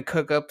Sisters are going to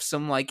cook up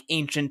some like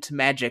ancient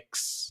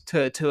magics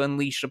to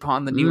unleash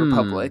upon the New Mm.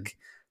 Republic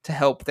to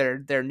help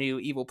their new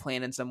evil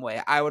plan in some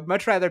way. I would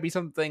much rather be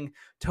something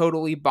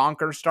totally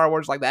bonkers Star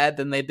Wars like that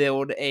than they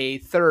build a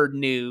third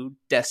new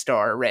Death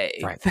Star Rey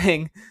Right.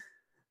 thing.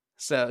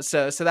 So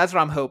that's what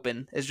I'm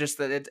hoping, is just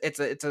that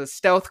it's a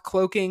stealth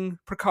cloaking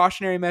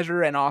precautionary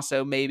measure, and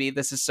also maybe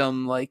this is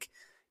some like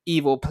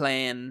evil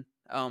plan,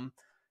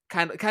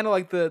 kind of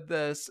like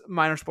the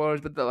minor spoilers,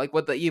 but like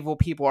what the evil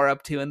people are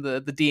up to in the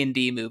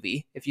D&D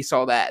movie, if you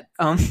saw that.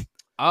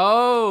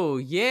 Oh,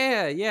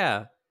 yeah,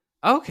 yeah.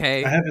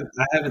 Okay. I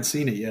haven't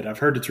seen it yet. I've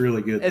heard it's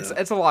really good though.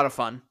 It's a lot of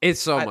fun. It's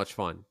so much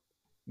fun.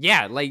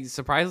 Yeah, like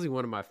surprisingly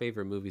one of my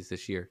favorite movies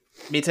this year.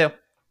 Me too.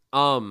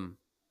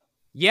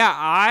 Yeah,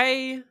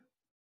 I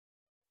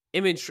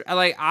am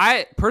like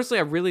I personally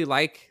I really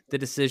like the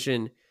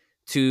decision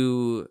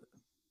to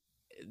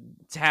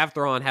have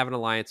Thrawn have an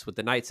alliance with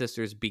the Night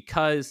Sisters,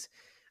 because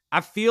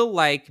I feel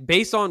like,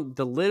 based on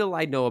the little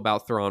I know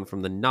about Thrawn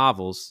from the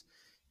novels,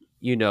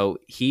 you know,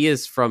 he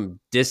is from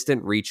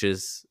distant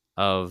reaches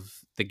of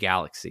the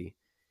galaxy.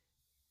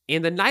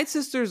 And the Night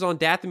Sisters on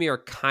Dathomir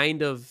are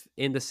kind of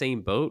in the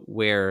same boat,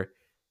 where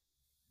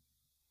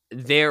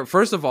they're,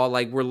 first of all,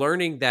 like, we're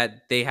learning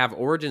that they have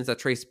origins that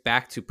trace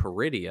back to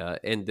Peridia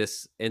in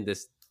this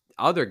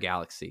other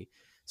galaxy.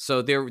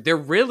 So they're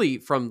really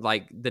from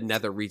like the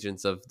nether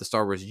regions of the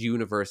Star Wars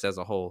universe as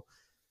a whole.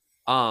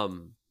 But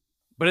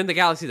in the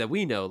galaxy that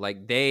we know,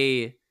 like,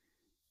 they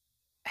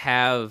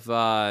have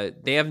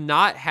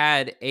not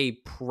had a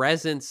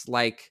presence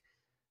like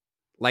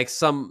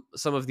some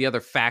of the other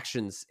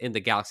factions in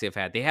the galaxy have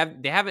had. They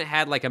haven't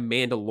had like a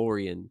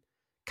Mandalorian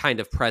kind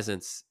of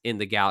presence in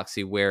the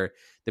galaxy, where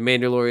the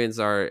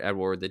Mandalorians are at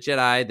war with the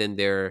Jedi, then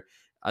they're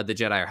the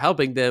Jedi are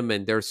helping them,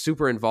 and they're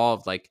super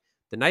involved. Like,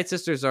 the Night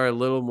Sisters are a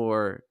little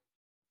more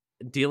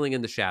dealing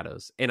in the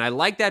shadows, and I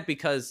like that,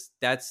 because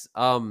that's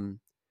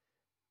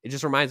it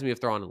just reminds me of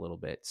Thrawn a little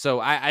bit. So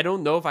I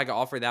don't know if I can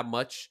offer that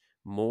much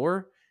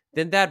more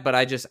than that, but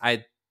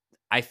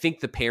I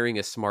think the pairing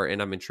is smart,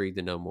 and I'm intrigued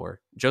to know more.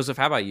 Joseph,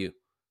 how about you?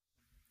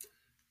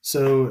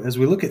 So as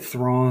we look at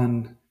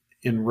Thrawn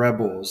in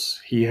Rebels,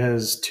 he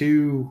has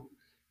two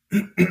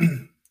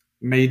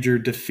major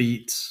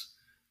defeats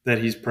that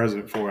he's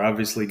present for.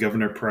 Obviously,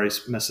 Governor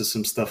Price messes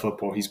some stuff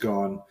up while he's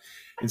gone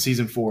in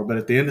season 4, but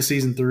at the end of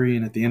season 3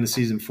 and at the end of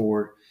season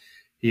 4,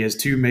 he has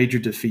two major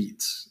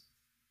defeats.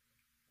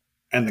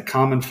 And the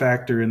common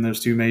factor in those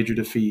two major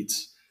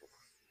defeats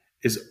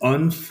is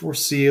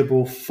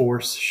unforeseeable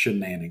Force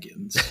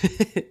shenanigans.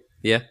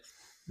 Yeah.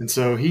 And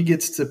so he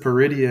gets to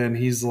Peridia and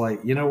he's like,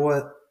 you know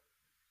what?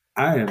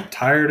 I am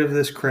tired of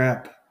this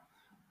crap.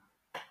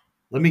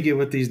 Let me get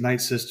with these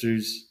Night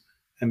Sisters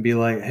and be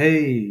like,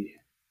 hey,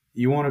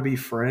 you want to be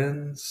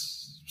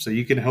friends so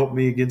you can help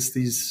me against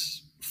these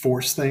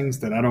Force things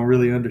that I don't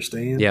really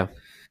understand? Yeah.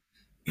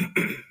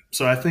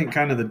 So I think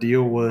kind of the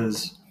deal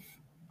was,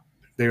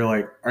 they were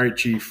like, all right,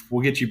 Chief,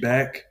 we'll get you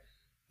back,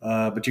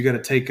 but you got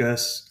to take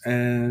us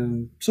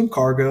and some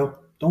cargo.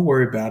 Don't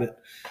worry about it.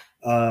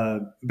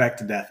 Back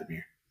to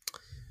Dathomir.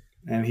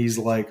 And he's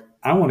like,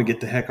 I want to get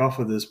the heck off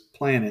of this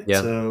planet.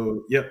 Yeah.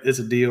 So, yep, it's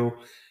a deal.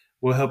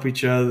 We'll help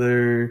each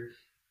other.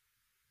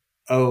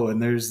 Oh, and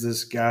there's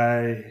this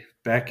guy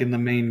back in the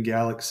main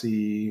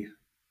galaxy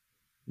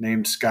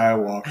named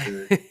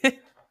Skywalker.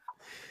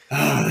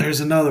 Oh, there's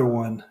another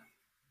one.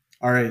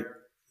 All right,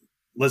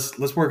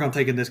 let's work on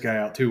taking this guy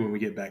out too when we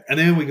get back, and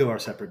then we go our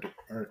separate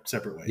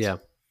ways. Yeah.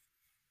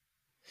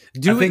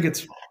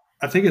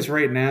 I think it's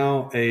right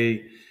now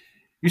a,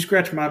 you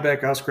scratch my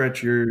back, I'll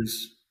scratch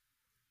yours,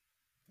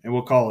 and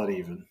we'll call it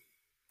even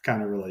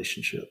kind of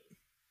relationship.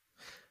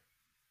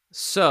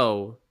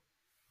 So,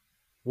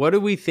 what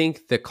do we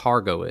think the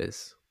cargo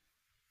is?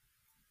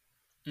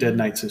 Dead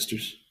Night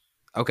Sisters.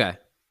 Okay.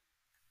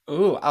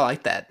 Ooh, I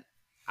like that.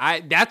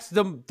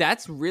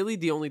 That's really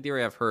the only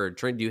theory I've heard.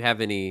 Trent, do you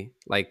have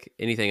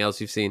anything else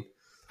you've seen?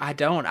 I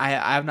don't. I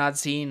have not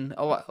seen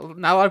not a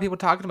lot of people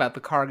talking about the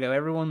cargo.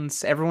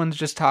 Everyone's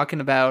just talking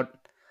about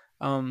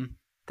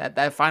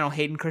that final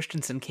Hayden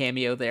Christensen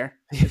cameo there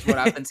is what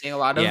I've been seeing a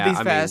lot of these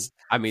past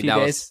few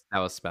days. That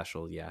was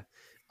special, yeah.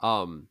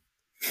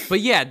 But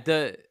yeah,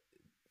 the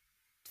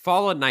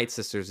Fallen Night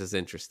Sisters is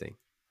interesting,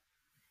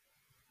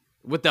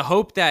 with the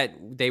hope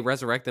that they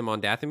resurrect them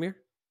on Dathomir.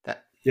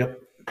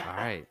 Yep. All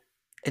right.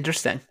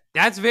 Interesting.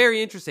 That's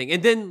very interesting.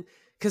 And then,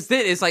 because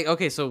then it's like,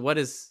 okay, so what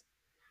is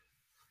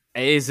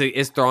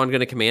Thrawn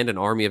going to command an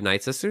army of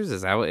Night Sisters?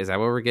 Is that what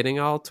we're getting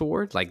all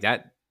toward? Like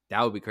that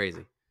would be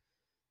crazy.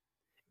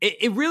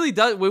 It really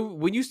does.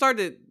 When you start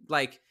to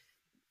like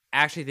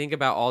actually think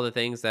about all the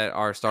things that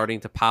are starting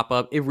to pop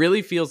up, it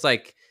really feels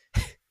like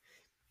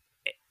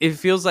Dave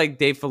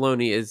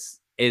Filoni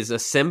is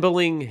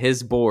assembling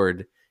his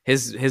board,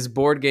 his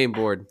board game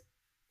board,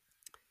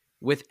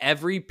 with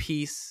every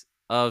piece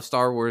of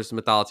Star Wars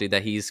mythology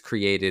that he's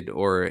created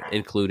or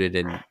included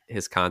in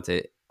his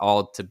content,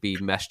 all to be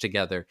meshed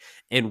together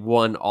in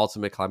one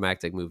ultimate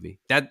climactic movie.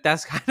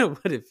 That's kind of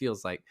what it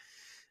feels like.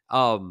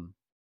 And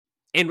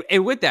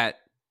with that,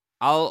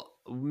 I'll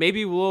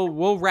maybe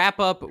we'll wrap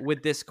up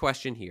with this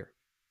question here.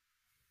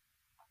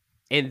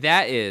 And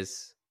that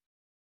is,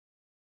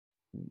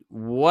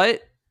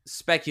 what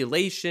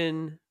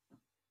speculation,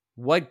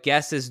 what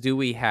guesses do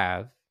we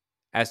have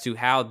as to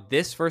how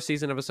this first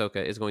season of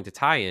Ahsoka is going to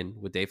tie in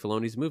with Dave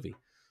Filoni's movie?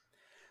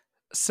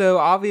 So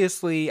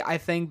obviously, I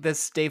think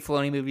this Dave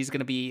Filoni movie is going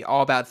to be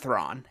all about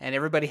Thrawn, and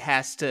everybody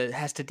has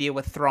to deal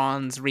with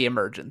Thrawn's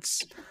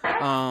reemergence.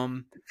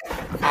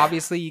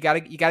 Obviously, you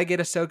gotta get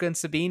Ahsoka and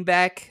Sabine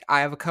back.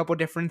 I have a couple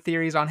different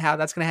theories on how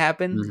that's going to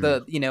happen.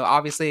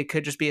 Obviously, it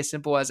could just be as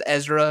simple as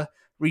Ezra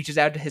reaches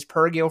out to his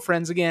Purrgil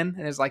friends again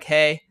and is like,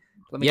 "Hey,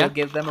 let me go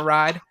give them a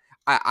ride."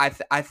 I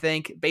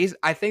think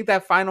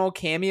that final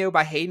cameo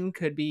by Hayden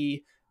could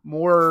be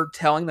more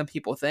telling than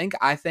people think.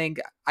 I think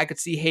I could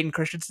see Hayden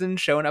Christensen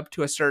showing up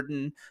to a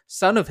certain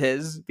son of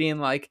his being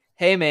like,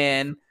 "Hey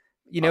man,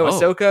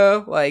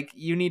 Ahsoka, like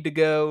you need to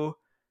go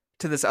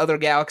to this other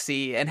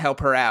galaxy and help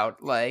her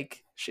out.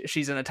 Like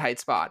she's in a tight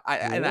spot."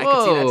 And I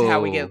could see that's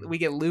how we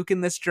get Luke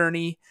in this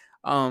journey.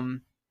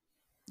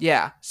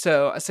 Yeah.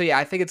 So yeah,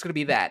 I think it's going to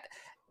be that.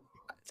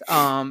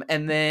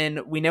 And then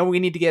we know we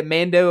need to get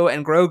Mando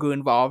and Grogu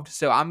involved.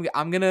 So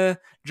I'm gonna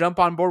jump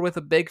on board with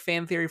a big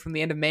fan theory from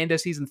the end of Mando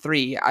season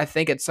 3. I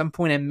think at some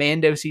point in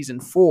Mando season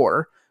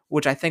 4,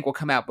 which I think will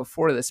come out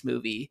before this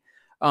movie,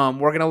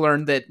 we're gonna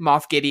learn that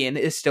Moff Gideon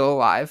is still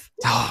alive,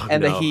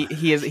 that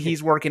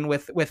he's working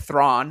with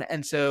Thrawn,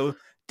 and so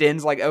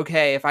Din's like,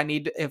 okay,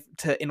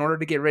 in order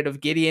to get rid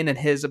of Gideon and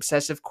his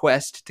obsessive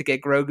quest to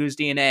get Grogu's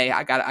DNA,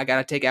 I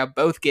gotta take out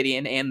both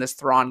Gideon and this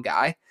Thrawn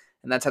guy.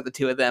 And that's how the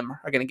two of them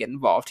are going to get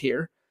involved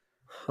here.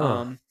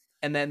 And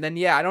then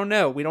yeah, I don't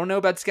know. We don't know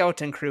about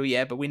Skeleton Crew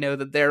yet, but we know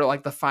that they're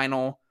like the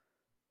final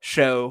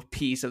show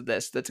piece of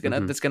this that's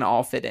gonna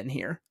all fit in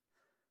here.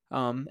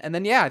 And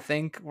then yeah, I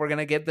think we're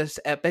gonna get this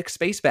epic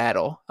space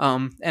battle.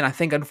 And I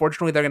think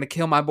unfortunately they're gonna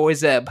kill my boy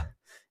Zeb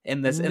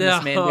in this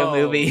Mando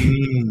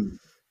movie.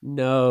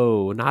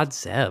 No, not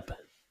Zeb.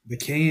 They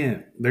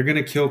can't. They're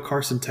gonna kill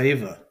Carson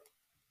Teva.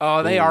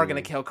 Oh, they are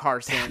gonna kill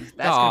Carson.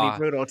 That's gonna be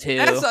brutal too.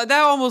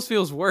 That almost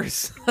feels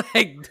worse.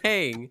 Like,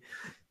 dang,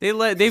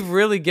 they've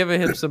really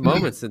given him some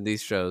moments in these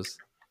shows.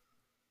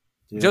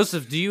 Yeah.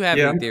 Joseph, do you have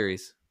any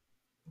theories?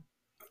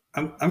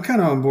 I'm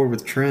kind of on board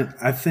with Trent.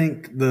 I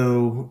think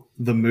though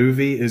the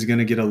movie is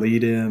gonna get a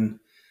lead in,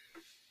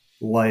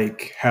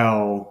 like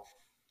how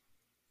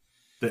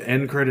the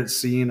end credit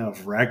scene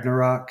of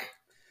Ragnarok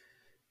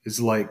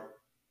is like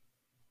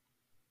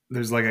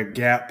there's like a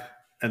gap,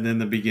 and then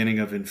the beginning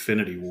of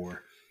Infinity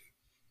War.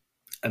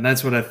 And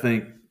that's what I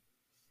think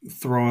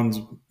Thrawn's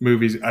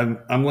movies,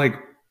 I'm like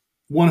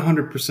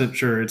 100%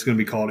 sure it's going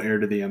to be called Heir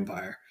to the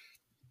Empire.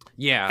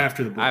 Yeah.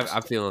 After the books.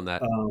 I'm feeling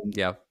that.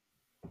 Yeah.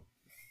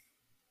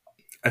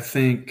 I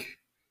think,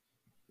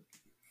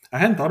 I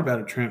hadn't thought about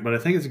it, Trent, but I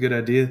think it's a good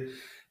idea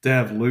to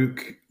have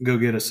Luke go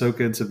get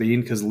Ahsoka and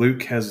Sabine, because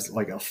Luke has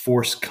like a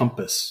Force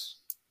compass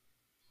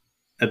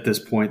at this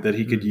point that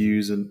he could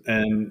use.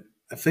 And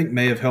I think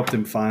may have helped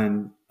him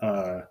find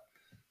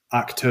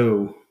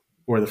Ahch-To,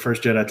 where the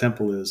first Jedi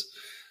Temple is.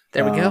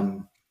 There we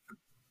go.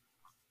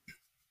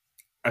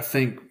 I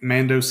think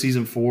Mando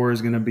season 4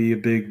 is going to be a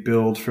big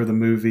build for the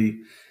movie,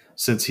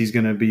 since he's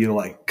going to be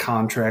like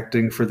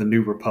contracting for the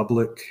New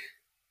Republic.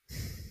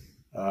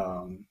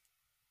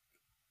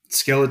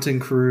 Skeleton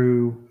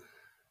Crew,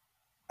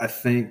 I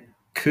think,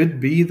 could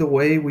be the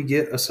way we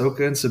get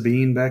Ahsoka and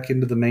Sabine back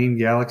into the main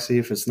galaxy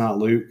if it's not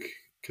Luke,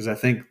 because I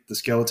think the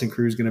Skeleton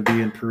Crew is going to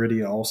be in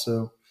Peridea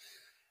also.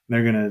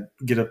 They're going to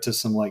get up to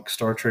some like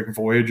Star Trek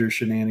Voyager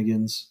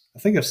shenanigans. I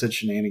think I've said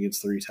shenanigans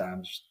 3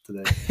 times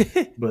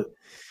today. But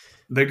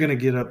they're going to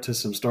get up to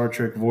some Star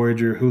Trek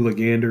Voyager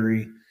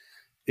hooligandery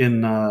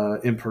in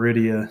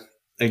Peridea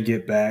and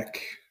get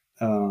back.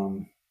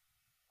 And,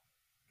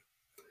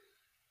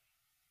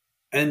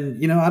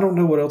 I don't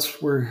know what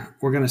else we're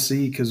going to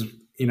see, because,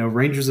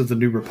 Rangers of the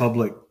New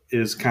Republic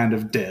is kind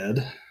of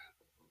dead.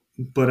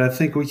 But I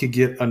think we could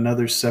get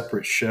another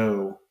separate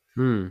show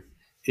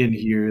in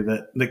here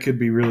that could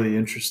be really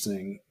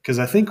interesting, because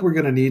I think we're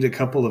going to need a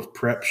couple of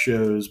prep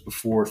shows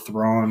before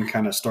Thrawn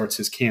kind of starts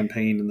his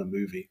campaign in the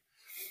movie.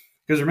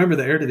 Because remember,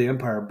 the Heir to the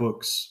Empire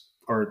books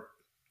are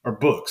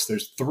books.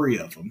 There's 3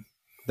 of them.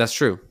 That's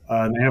true.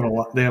 And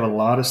they have a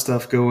lot of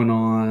stuff going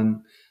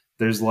on.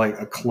 There's like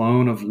a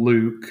clone of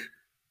Luke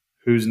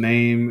whose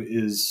name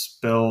is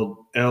spelled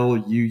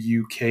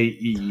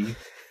Luuke,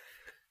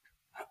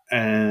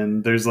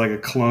 and there's like a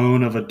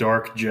clone of a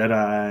dark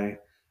Jedi.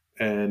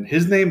 And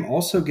his name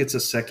also gets a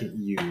second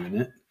U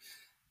in it.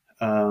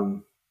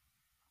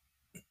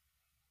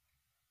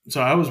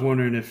 So I was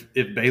wondering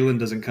if Balin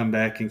doesn't come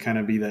back and kind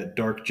of be that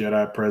dark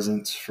Jedi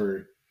presence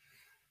for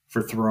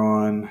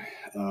Thrawn.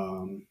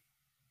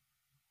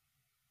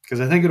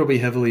 Because I think it'll be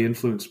heavily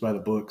influenced by the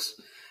books.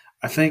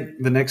 I think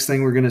the next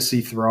thing we're going to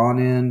see Thrawn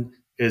in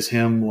is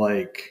him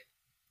like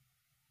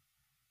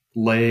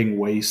laying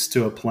waste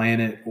to a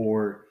planet,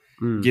 or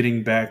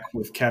getting back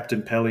with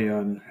Captain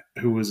Pelion,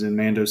 who was in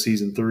Mando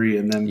season 3,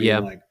 and then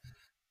being like,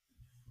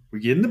 we're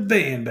getting the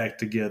band back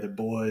together,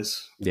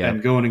 boys, Yeah.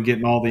 and going and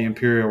getting all the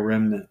Imperial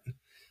remnant.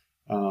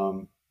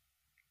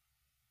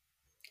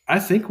 I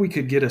think we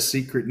could get a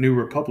secret New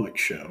Republic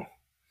show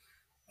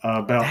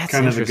about That's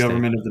kind of the interesting.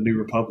 government of the New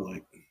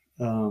Republic.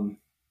 And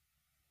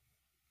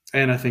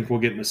I think we'll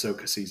get an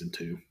Ahsoka season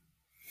 2.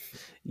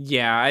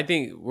 Yeah, I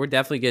think we're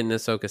definitely getting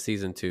Ahsoka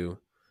season 2.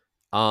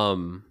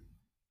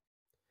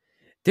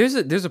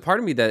 There's a part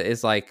of me that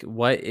is like,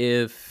 what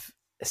if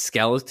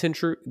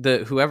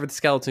whoever the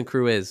skeleton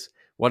crew is,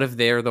 what if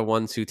they're the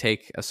ones who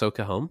take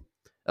Ahsoka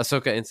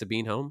and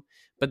Sabine home?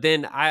 But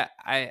then I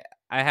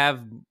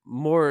have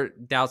more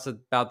doubts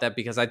about that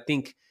because I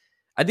think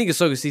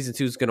Ahsoka season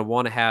 2 is going to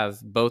want to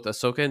have both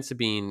Ahsoka and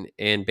Sabine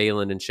and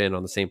Baylan and Shin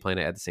on the same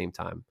planet at the same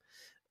time.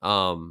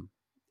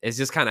 It's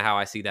just kind of how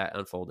I see that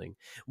unfolding.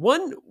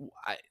 One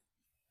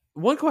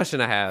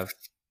question I have: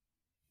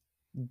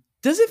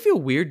 does it feel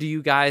weird to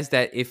you guys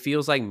that it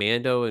feels like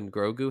Mando and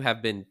Grogu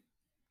have been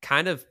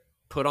kind of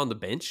put on the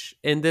bench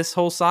in this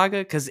whole saga?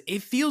 Because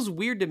it feels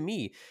weird to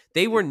me.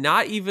 They were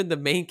not even the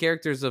main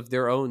characters of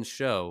their own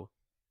show,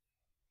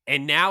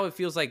 and now it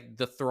feels like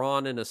the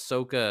Thrawn and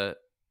Ahsoka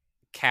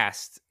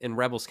cast and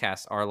Rebels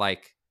cast are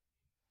like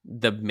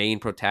the main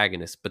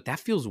protagonists. But that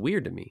feels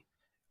weird to me.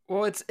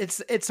 Well,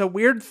 it's a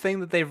weird thing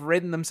that they've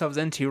written themselves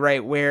into,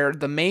 right? Where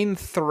the main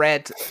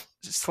threat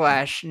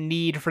 /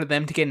 need for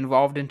them to get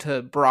involved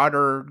into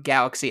broader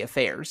galaxy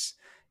affairs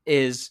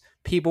is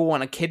people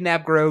want to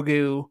kidnap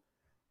Grogu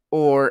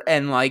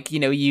and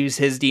use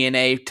his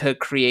DNA to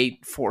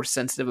create force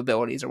sensitive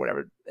abilities or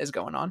whatever is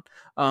going on.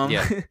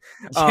 Yeah.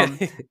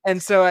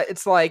 And so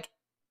it's like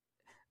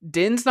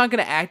Din's not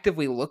going to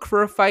actively look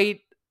for a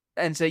fight.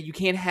 And so you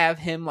can't have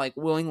him like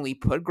willingly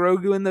put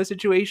Grogu in those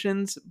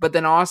situations, but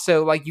then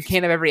also like you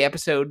can't have every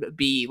episode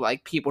be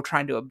like people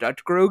trying to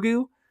abduct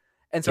Grogu.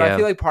 And so I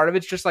feel like part of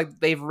it's just like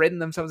they've written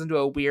themselves into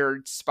a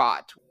weird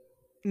spot.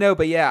 No,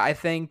 but yeah, I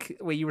think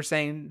what you were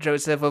saying,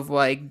 Joseph, of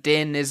like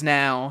Din is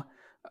now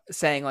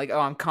saying like, oh,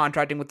 I'm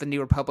contracting with the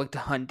New Republic to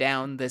hunt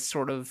down this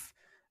sort of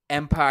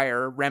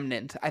Empire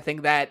remnant. I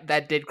think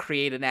that did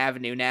create an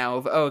avenue now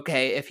of,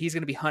 okay, if he's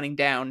going to be hunting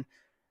down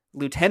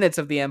lieutenants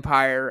of the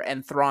Empire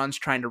and Thrawn's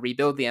trying to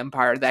rebuild the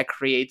Empire, that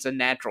creates a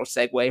natural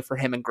segue for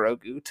him and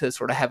Grogu to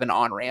sort of have an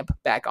on-ramp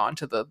back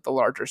onto the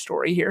larger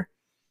story here.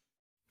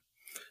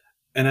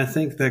 And I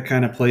think that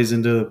kind of plays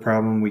into the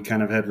problem we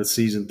kind of had with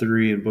season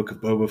 3 and Book of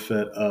Boba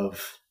Fett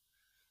of,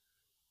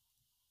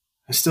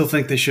 I still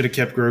think they should have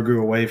kept Grogu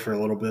away for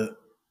a little bit.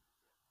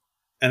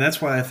 And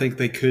that's why I think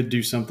they could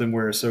do something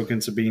where Ahsoka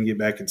and Sabine get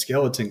back in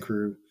Skeleton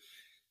Crew,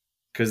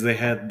 because they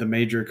had the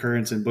major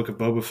occurrence in Book of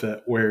Boba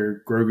Fett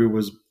where Grogu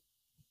was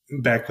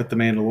back with the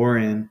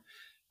Mandalorian,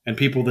 and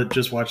people that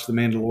just watch the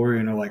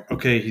Mandalorian are like,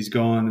 okay, he's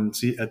gone, and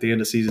at the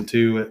end of season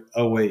 2,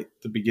 oh wait,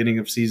 the beginning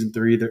of season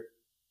 3,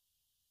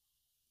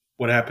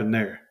 what happened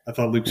there? I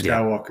thought Luke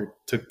Skywalker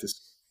took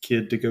this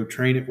kid to go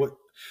train it.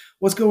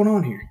 What's going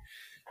on here?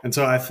 And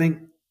so I think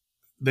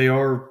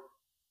they're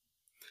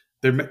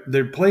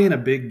playing a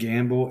big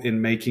gamble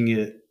in making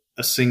it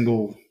a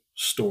single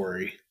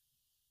story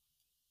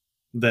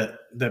that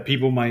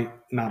people might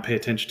not pay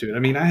attention to it. I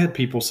mean, I had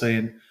people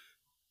saying,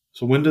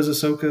 so when does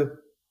Ahsoka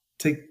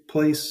take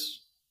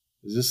place?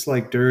 Is this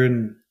like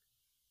during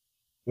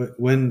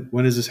when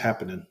is this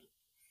happening?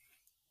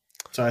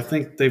 So I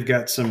think they've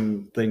got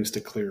some things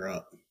to clear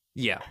up.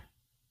 Yeah.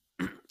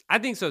 I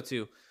think so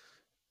too.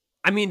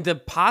 I mean, the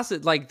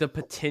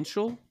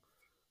potential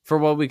for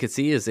what we could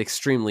see is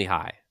extremely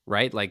high,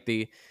 right? Like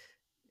they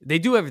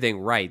do everything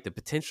right. The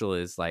potential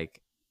is like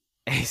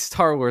a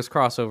Star Wars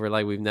crossover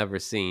like we've never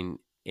seen,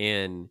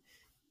 and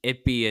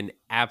it be an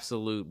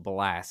absolute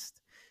blast.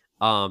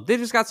 They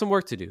just got some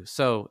work to do,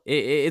 so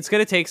it's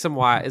going to take some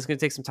while. It's going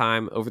to take some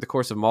time over the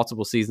course of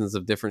multiple seasons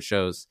of different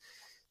shows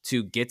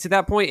to get to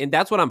that point, and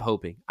that's what I'm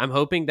hoping. I'm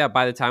hoping that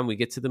by the time we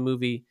get to the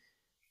movie,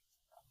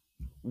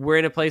 we're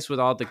in a place with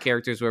all the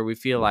characters where we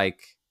feel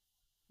like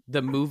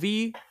the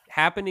movie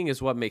happening is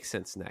what makes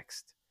sense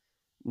next,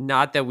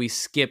 not that we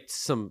skipped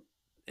some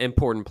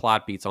important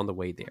plot beats on the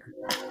way there.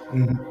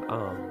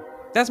 Mm-hmm.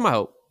 That's my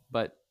hope.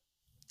 But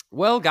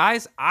well,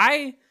 guys,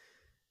 I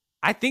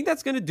think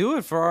that's going to do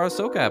it for our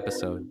Ahsoka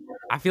episode.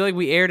 I feel like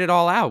we aired it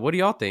all out. What do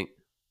y'all think?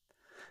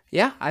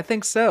 Yeah, I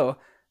think so.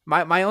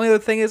 My only other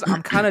thing is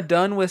I'm kind of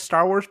done with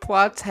Star Wars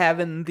plots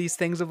having these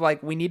things of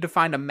like, we need to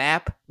find a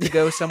map to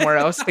go somewhere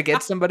else to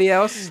get somebody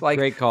else. Like,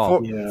 great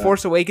call.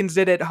 Force Awakens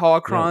did it.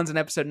 Holocrons and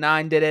Episode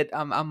 9 did it.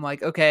 I'm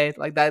like, okay,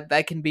 like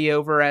that can be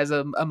over as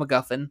a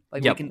MacGuffin.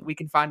 Like we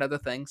can find other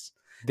things.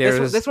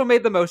 This one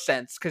made the most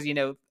sense because,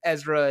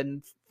 Ezra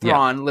and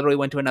Thrawn literally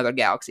went to another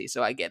galaxy,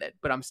 so I get it.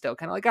 But I'm still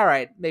kind of like, all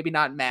right, maybe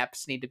not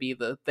maps need to be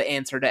the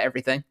answer to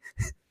everything.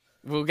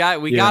 We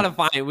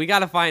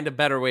gotta find a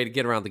better way to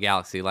get around the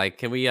galaxy. Like,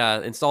 can we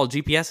install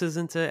GPSs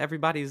into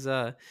everybody's?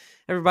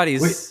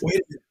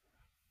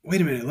 Wait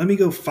a minute. Let me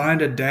go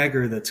find a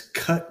dagger that's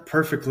cut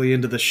perfectly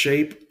into the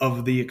shape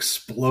of the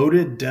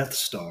exploded Death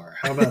Star.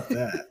 How about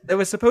that? It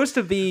was supposed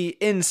to be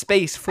in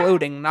space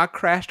floating, not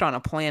crashed on a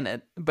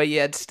planet, but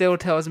yet it still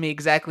tells me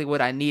exactly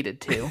what I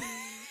needed to.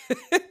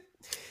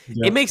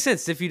 It makes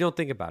sense if you don't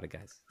think about it,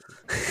 guys.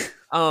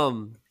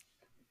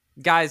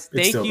 Guys,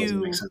 It still doesn't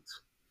make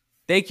sense.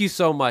 Thank you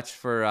so much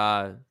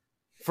for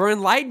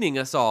enlightening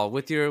us all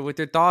with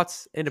your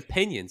thoughts and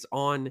opinions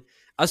on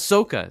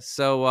Ahsoka.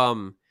 So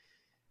I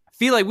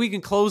feel like we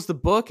can close the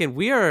book, and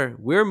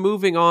we're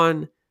moving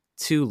on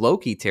to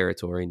Loki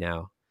territory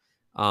now.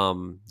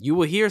 You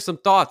will hear some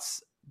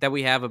thoughts that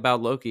we have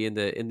about Loki in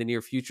the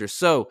near future.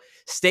 So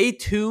stay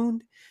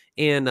tuned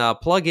and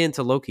plug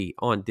into Loki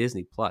on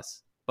Disney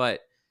Plus.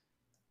 But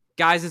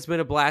guys, it's been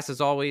a blast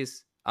as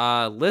always.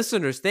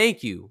 Listeners,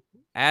 thank you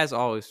as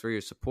always for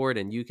your support,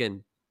 and you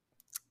can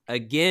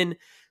again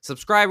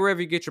subscribe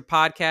wherever you get your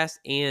podcast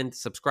and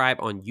subscribe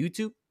on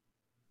YouTube,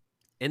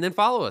 and then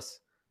follow us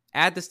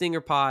at the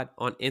Stinger Pod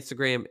on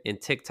Instagram and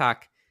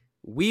TikTok.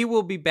 We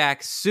will be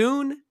back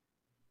soon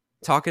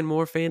talking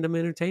more fandom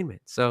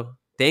entertainment. So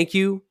thank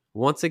you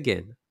once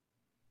again.